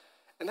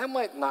 And that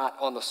might not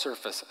on the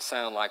surface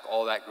sound like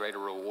all that great a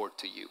reward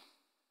to you.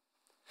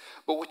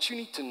 But what you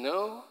need to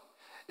know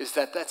is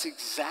that that's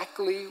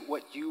exactly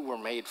what you were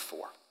made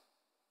for.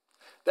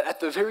 That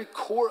at the very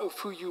core of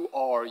who you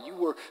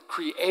were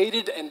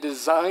created and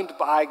designed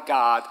by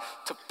God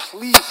to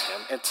please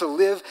him and to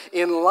live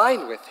in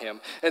line with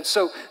him. And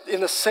so in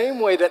the same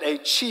way that a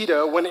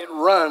cheetah, when it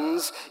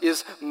runs,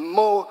 is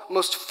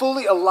most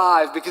fully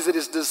alive because it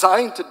is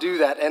designed to do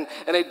that, and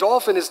a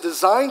dolphin is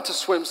designed to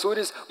swim, so it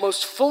is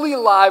most fully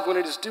alive when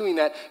it is doing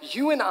that,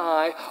 you and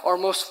I are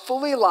most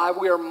fully alive.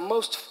 We are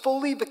most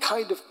fully the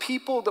kind of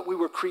people that we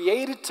were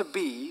created to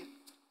be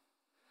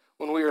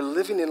when we are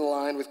living in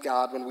line with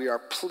God, when we are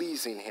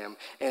pleasing him.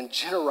 And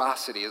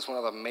generosity is one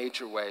of the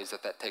major ways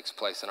that takes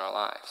place in our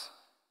lives.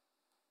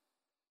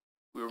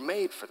 We were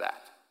made for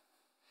that.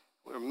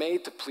 We were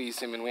made to please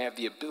him, and we have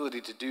the ability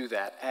to do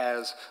that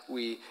as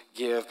we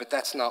give. But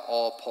that's not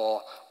all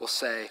Paul will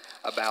say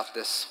about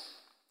this.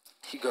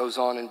 He goes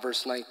on in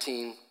verse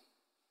 19.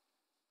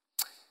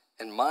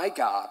 And my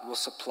God will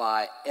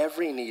supply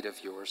every need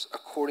of yours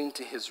according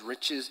to his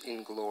riches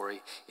in glory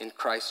in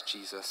Christ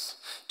Jesus.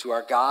 To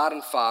our God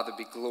and Father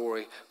be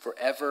glory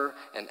forever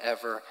and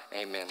ever.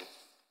 Amen.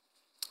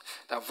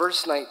 Now,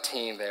 verse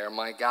 19 there,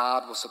 my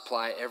God will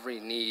supply every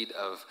need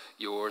of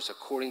yours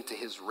according to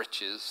his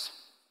riches.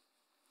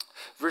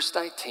 Verse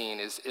 19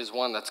 is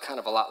one that's kind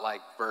of a lot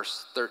like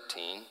verse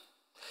 13,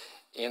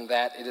 in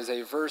that it is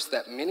a verse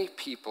that many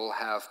people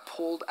have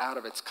pulled out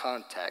of its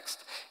context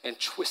and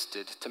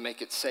twisted to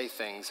make it say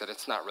things that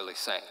it's not really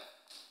saying.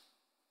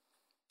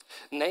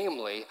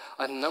 Namely,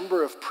 a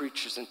number of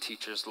preachers and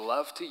teachers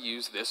love to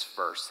use this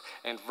verse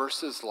and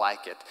verses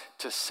like it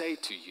to say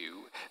to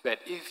you that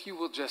if you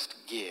will just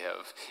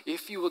give,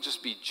 if you will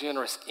just be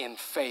generous in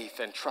faith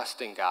and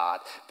trusting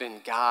God,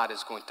 then God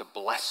is going to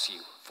bless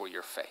you for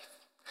your faith.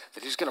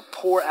 That he's going to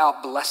pour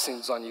out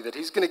blessings on you, that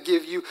he's going to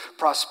give you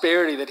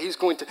prosperity, that he's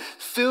going to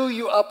fill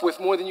you up with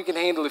more than you can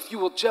handle if you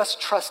will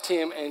just trust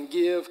him and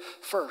give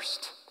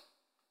first.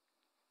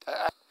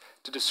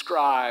 To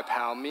describe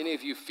how many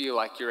of you feel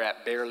like you're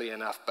at barely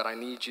enough, but I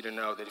need you to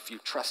know that if you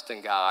trust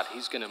in God,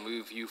 he's going to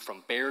move you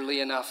from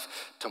barely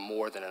enough to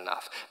more than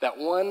enough. That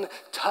one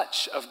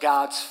touch of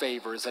God's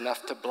favor is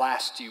enough to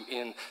blast you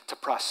into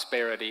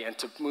prosperity and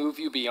to move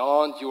you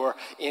beyond your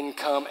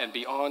income and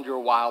beyond your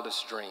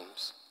wildest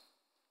dreams.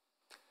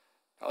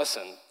 Now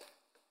listen,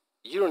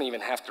 you don't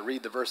even have to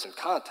read the verse in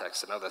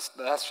context to know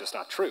that's just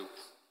not true.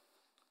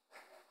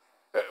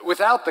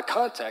 Without the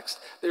context,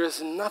 there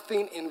is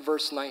nothing in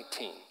verse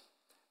 19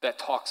 that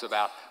talks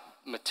about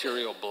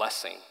material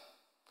blessing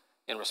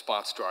in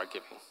response to our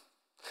giving.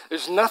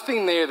 There's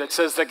nothing there that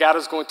says that God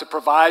is going to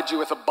provide you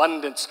with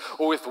abundance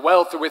or with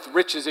wealth or with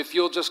riches if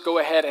you'll just go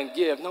ahead and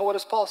give. No, what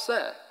does Paul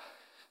say?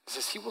 He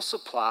says he will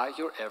supply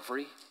your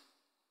every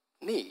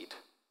need,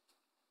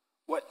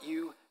 what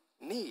you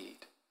need.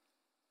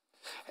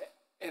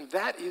 And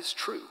that is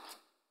true.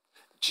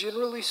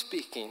 Generally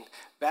speaking,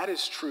 that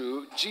is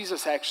true.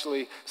 Jesus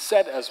actually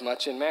said as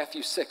much in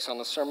Matthew 6 on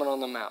the Sermon on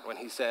the Mount when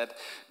he said,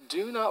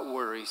 "Do not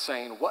worry,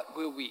 saying, what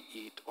will we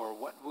eat or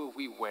what will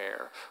we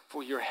wear?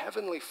 For your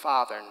heavenly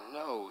Father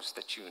knows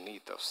that you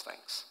need those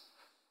things,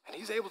 and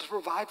he's able to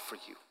provide for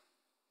you."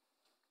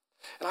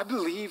 And I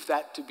believe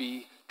that to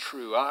be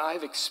true.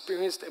 I've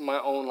experienced in my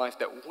own life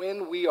that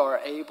when we are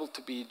able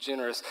to be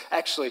generous,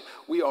 actually,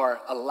 we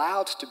are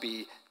allowed to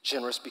be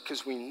generous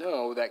because we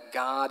know that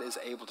God is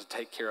able to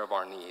take care of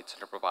our needs and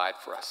to provide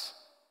for us.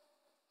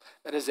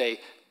 That is a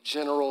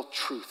general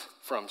truth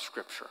from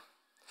Scripture.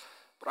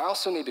 But I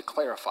also need to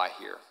clarify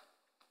here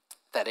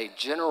that a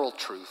general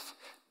truth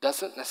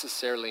doesn't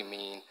necessarily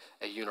mean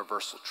a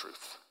universal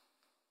truth.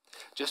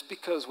 Just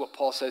because what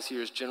Paul says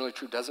here is generally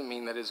true doesn't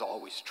mean that it is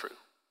always true.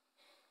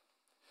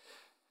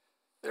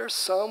 There are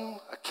some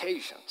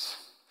occasions,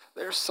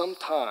 there are some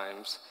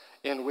times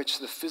in which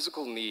the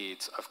physical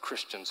needs of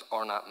Christians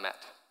are not met.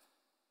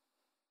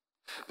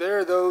 There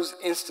are those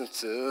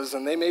instances,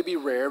 and they may be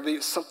rare,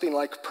 but something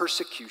like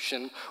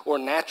persecution or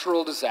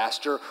natural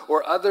disaster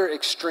or other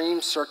extreme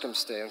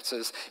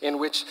circumstances in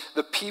which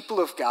the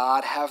people of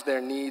God have their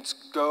needs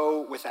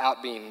go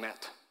without being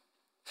met.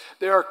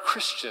 There are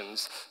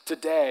Christians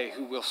today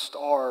who will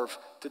starve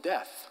to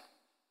death.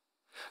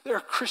 There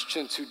are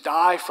Christians who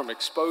die from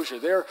exposure.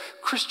 There are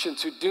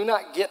Christians who do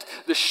not get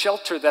the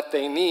shelter that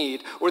they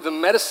need or the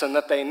medicine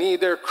that they need.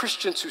 There are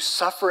Christians who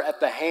suffer at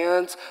the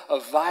hands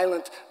of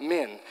violent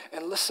men.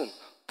 And listen,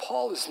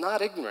 Paul is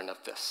not ignorant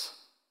of this.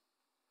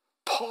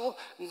 Paul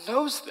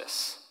knows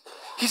this.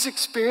 He's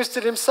experienced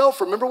it himself.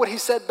 Remember what he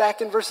said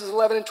back in verses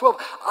 11 and 12.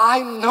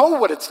 I know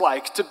what it's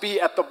like to be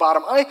at the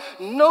bottom. I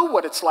know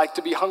what it's like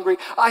to be hungry.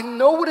 I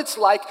know what it's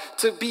like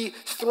to be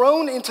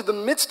thrown into the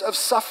midst of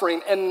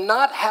suffering and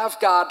not have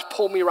God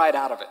pull me right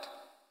out of it.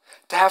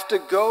 To have to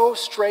go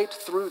straight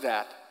through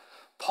that.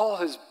 Paul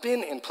has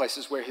been in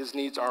places where his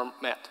needs are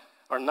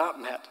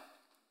not met.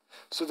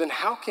 So then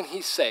how can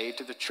he say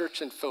to the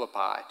church in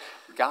Philippi,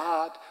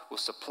 God will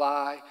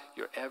supply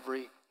your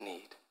every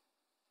need?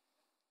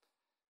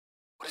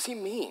 What does he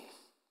mean?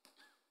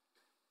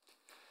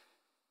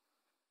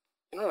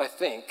 You know what I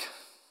think?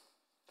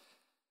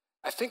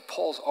 I think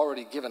Paul's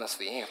already given us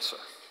the answer.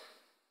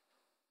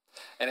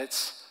 And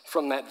it's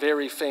from that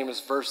very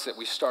famous verse that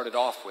we started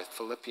off with,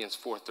 Philippians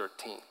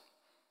 4:13.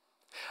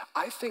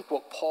 I think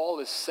what Paul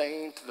is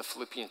saying to the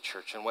Philippian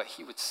church and what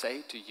he would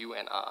say to you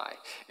and I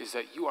is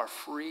that you are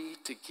free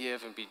to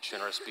give and be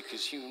generous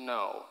because you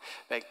know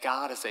that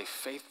God is a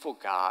faithful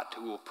God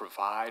who will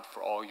provide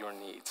for all your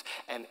needs.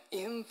 And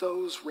in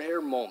those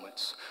rare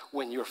moments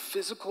when your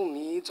physical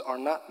needs are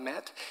not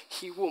met,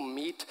 he will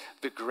meet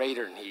the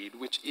greater need,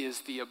 which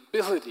is the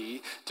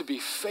ability to be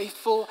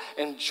faithful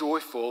and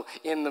joyful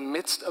in the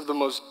midst of the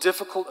most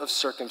difficult of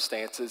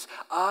circumstances.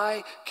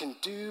 I can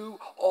do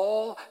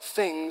all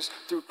things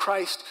through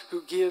Christ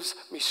who gives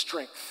me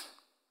strength.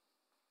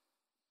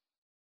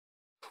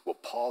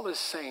 What Paul is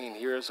saying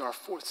here is our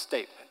fourth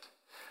statement,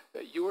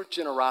 that your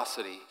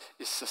generosity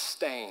is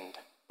sustained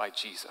by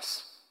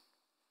Jesus.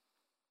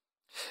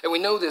 And we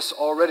know this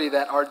already,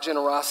 that our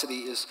generosity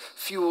is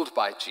fueled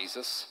by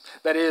Jesus.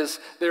 That is,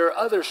 there are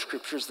other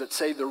scriptures that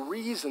say the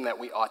reason that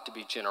we ought to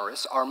be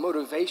generous, our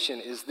motivation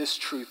is this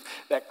truth,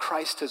 that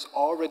Christ has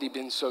already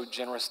been so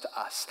generous to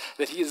us,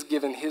 that he has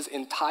given his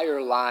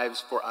entire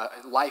life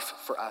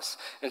for us,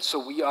 and so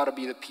we ought to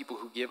be the people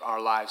who give our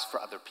lives for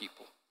other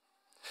people.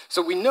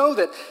 So we know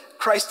that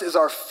Christ is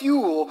our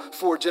fuel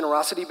for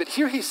generosity, but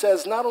here he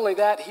says not only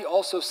that, he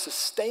also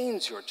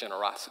sustains your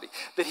generosity,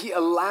 that he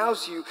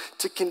allows you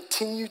to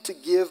continue to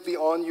give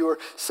beyond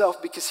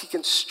yourself because he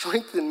can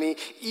strengthen me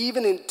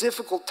even in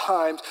difficult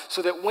times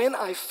so that when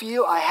I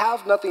feel I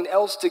have nothing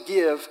else to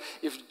give,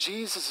 if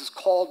Jesus has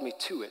called me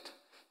to it,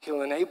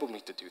 he'll enable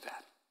me to do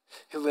that.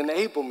 He'll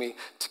enable me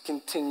to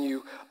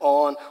continue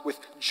on with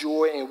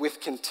joy and with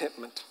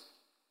contentment.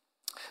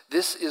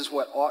 This is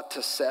what ought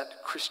to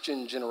set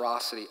Christian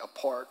generosity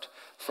apart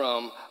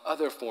from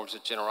other forms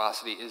of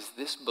generosity, is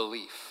this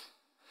belief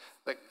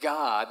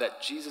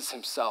that Jesus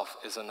himself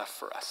is enough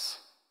for us.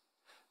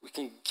 We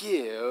can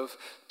give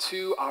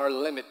to our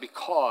limit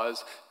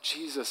because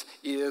Jesus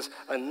is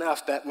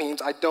enough. That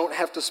means I don't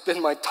have to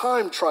spend my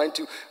time trying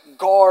to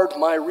guard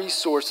my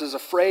resources,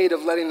 afraid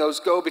of letting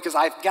those go, because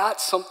I've got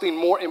something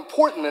more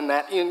important than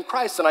that in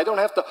Christ. And I don't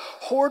have to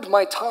hoard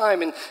my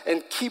time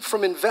and keep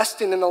from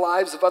investing in the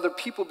lives of other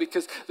people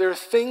because there are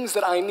things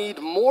that I need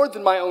more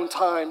than my own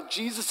time.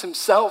 Jesus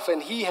himself,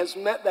 and he has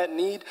met that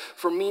need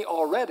for me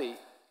already.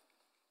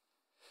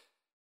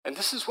 And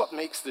this is what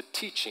makes the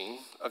teaching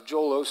of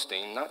Joel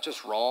Osteen not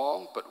just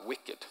wrong, but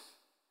wicked.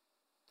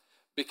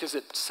 Because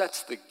it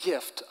sets the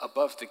gift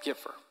above the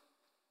giver.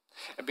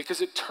 And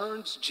because it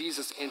turns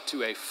Jesus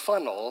into a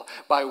funnel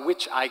by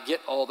which I get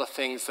all the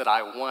things that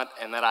I want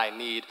and that I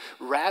need,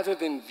 rather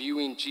than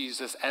viewing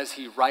Jesus as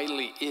he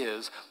rightly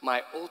is,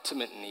 my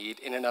ultimate need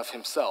in and of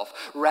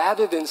himself,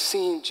 rather than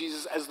seeing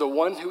Jesus as the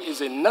one who is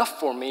enough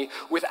for me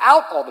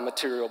without all the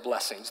material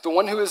blessings, the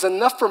one who is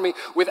enough for me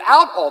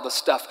without all the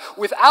stuff,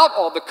 without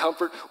all the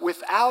comfort,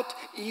 without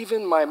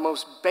even my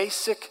most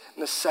basic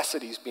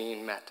necessities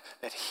being met,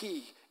 that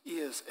he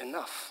is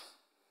enough.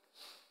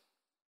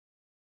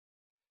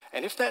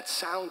 And if that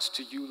sounds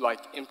to you like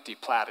empty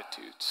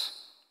platitudes,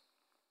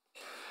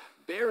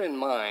 bear in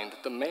mind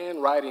that the man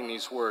writing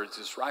these words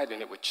is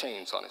writing it with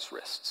chains on his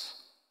wrists.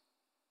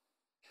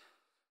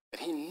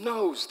 And he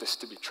knows this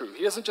to be true.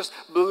 He doesn't just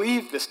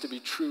believe this to be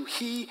true.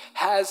 He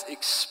has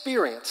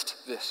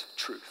experienced this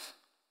truth.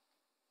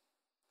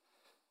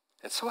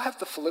 And so have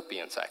the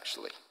Philippians,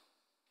 actually.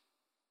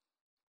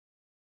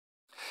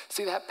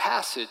 See, that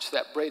passage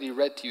that Brady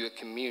read to you at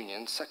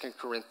communion, 2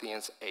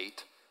 Corinthians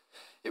 8,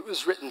 it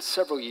was written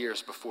several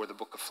years before the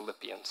book of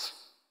Philippians.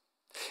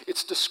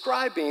 It's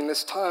describing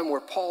this time where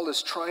Paul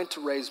is trying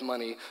to raise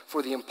money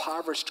for the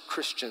impoverished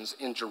Christians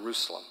in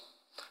Jerusalem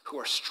who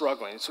are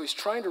struggling. So he's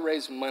trying to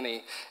raise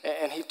money,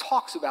 and he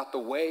talks about the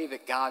way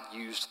that God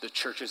used the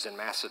churches in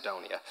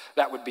Macedonia.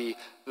 That would be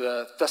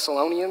the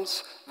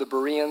Thessalonians, the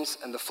Bereans,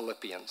 and the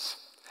Philippians.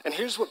 And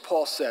here's what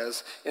Paul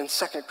says in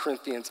 2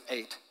 Corinthians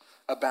 8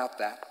 about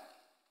that.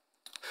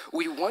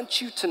 We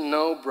want you to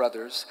know,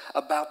 brothers,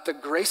 about the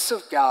grace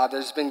of God that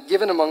has been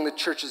given among the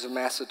churches of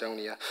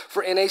Macedonia.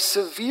 For in a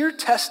severe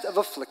test of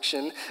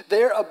affliction,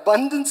 their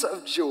abundance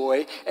of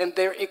joy and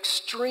their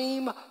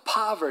extreme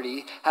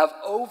poverty have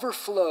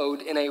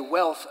overflowed in a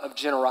wealth of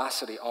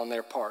generosity on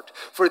their part.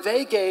 For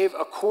they gave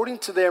according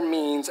to their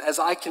means, as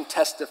I can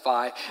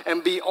testify,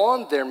 and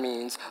beyond their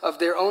means of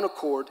their own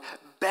accord,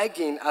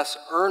 begging us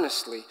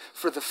earnestly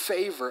for the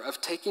favor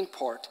of taking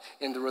part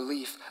in the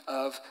relief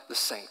of the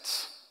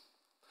saints.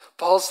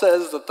 Paul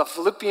says that the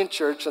Philippian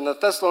church and the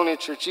Thessalonian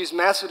church, these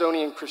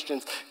Macedonian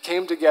Christians,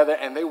 came together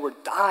and they were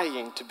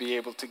dying to be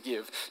able to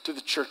give to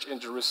the church in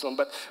Jerusalem.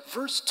 But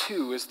verse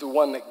 2 is the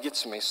one that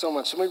gets me so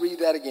much. Let me read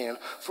that again.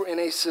 For in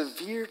a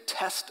severe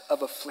test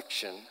of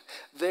affliction,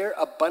 their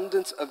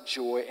abundance of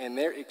joy and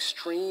their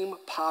extreme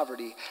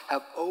poverty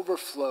have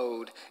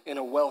overflowed in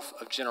a wealth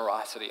of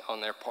generosity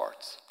on their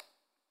parts.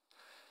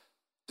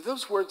 Do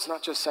those words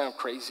not just sound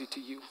crazy to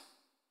you?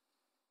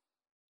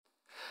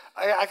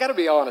 I got to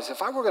be honest,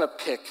 if I were going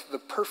to pick the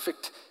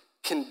perfect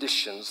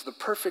conditions, the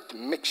perfect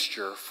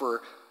mixture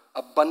for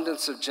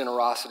abundance of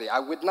generosity, I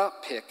would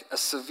not pick a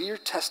severe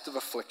test of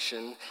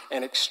affliction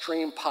and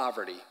extreme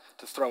poverty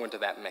to throw into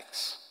that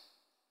mix.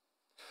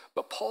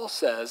 But Paul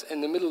says,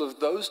 in the middle of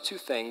those two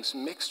things,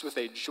 mixed with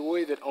a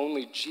joy that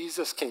only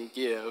Jesus can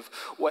give,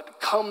 what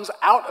comes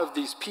out of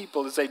these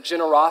people is a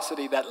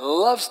generosity that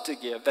loves to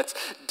give, that's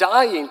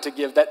dying to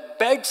give, that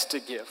begs to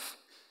give.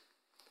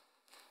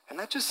 And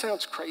that just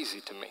sounds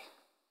crazy to me.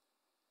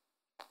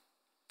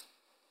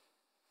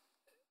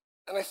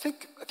 And I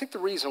think the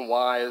reason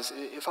why is,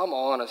 if I'm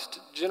honest,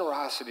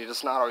 generosity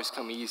does not always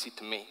come easy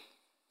to me.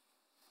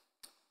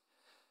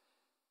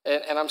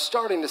 And I'm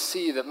starting to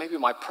see that maybe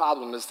my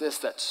problem is this,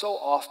 that so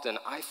often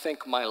I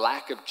think my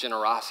lack of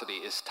generosity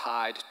is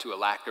tied to a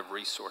lack of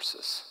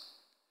resources.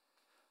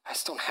 I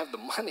just don't have the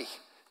money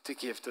to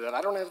give to that.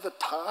 I don't have the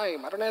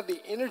time. I don't have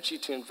the energy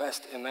to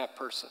invest in that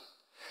person.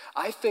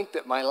 I think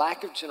that my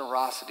lack of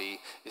generosity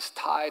is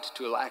tied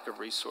to a lack of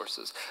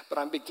resources, but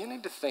I'm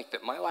beginning to think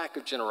that my lack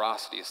of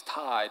generosity is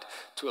tied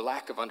to a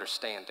lack of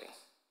understanding.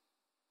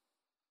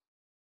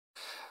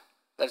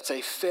 That it's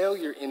a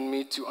failure in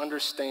me to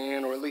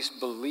understand or at least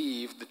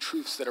believe the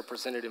truths that are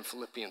presented in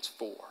Philippians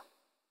 4.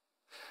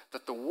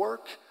 That the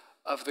work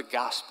of the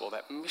gospel,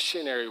 that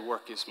missionary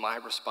work, is my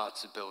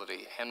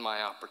responsibility and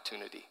my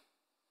opportunity.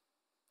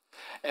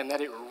 And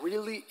that it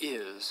really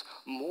is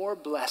more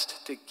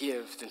blessed to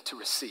give than to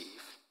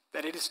receive.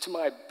 That it is to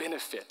my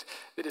benefit,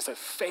 that it is a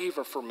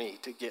favor for me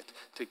to get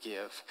to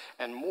give.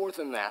 And more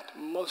than that,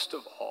 most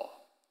of all,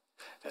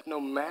 that no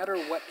matter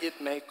what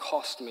it may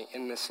cost me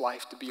in this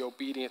life to be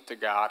obedient to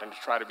God and to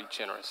try to be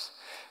generous,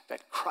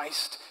 that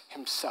Christ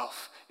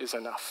himself is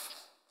enough.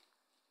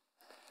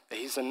 That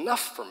he's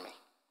enough for me.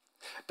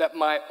 That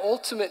my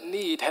ultimate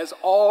need has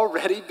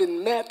already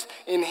been met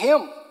in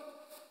him.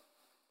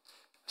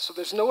 So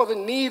there's no other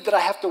need that I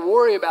have to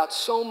worry about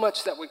so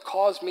much that would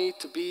cause me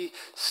to be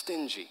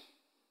stingy.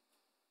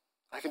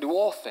 I can do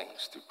all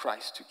things through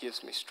Christ who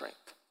gives me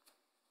strength.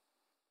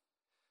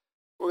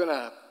 We're going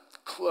to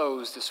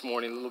close this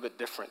morning a little bit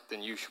different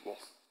than usual.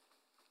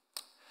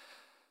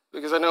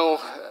 Because I know,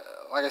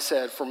 like I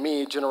said, for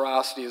me,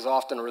 generosity is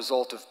often a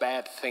result of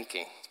bad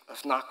thinking,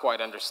 of not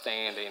quite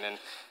understanding,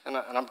 and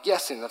I'm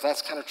guessing that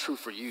that's kind of true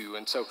for you.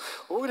 And so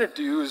what we're going to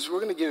do is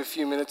we're going to give a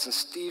few minutes, and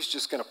Steve's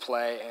just going to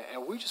play,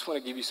 and we just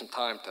want to give you some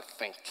time to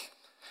think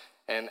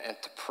and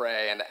to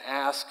pray and to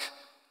ask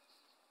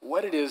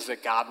what it is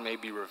that God may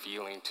be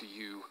revealing to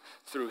you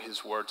through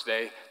his word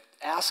today,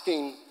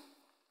 asking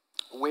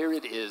where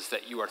it is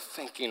that you are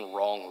thinking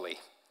wrongly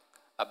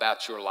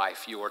about your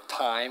life, your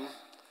time,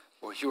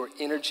 or your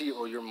energy,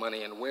 or your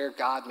money, and where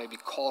God may be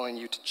calling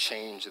you to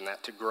change in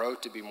that, to grow,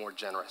 to be more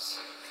generous.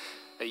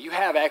 That you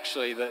have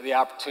actually the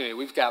opportunity.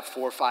 We've got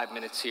 4 or 5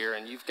 minutes here,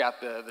 and you've got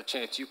the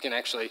chance. You can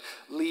actually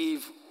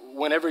leave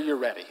whenever you're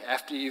ready.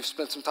 After you've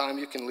spent some time,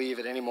 you can leave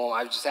at any moment.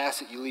 I just ask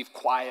that you leave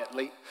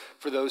quietly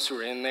for those who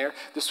are in there.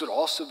 This would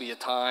also be a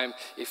time,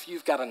 if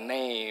you've got a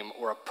name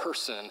or a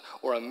person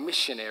or a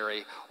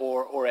missionary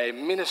or a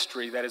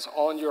ministry that is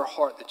on your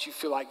heart that you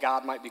feel like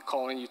God might be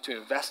calling you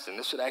to invest in.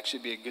 This would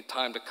actually be a good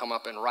time to come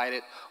up and write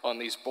it on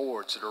these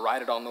boards, or to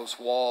write it on those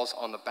walls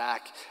on the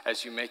back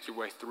as you make your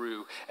way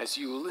through, as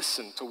you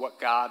listen to what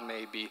God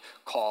may be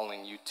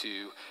calling you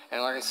to.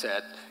 And like I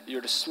said,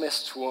 you're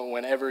dismissed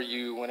whenever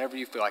you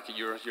feel like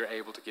you're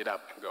able to get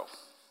up and go.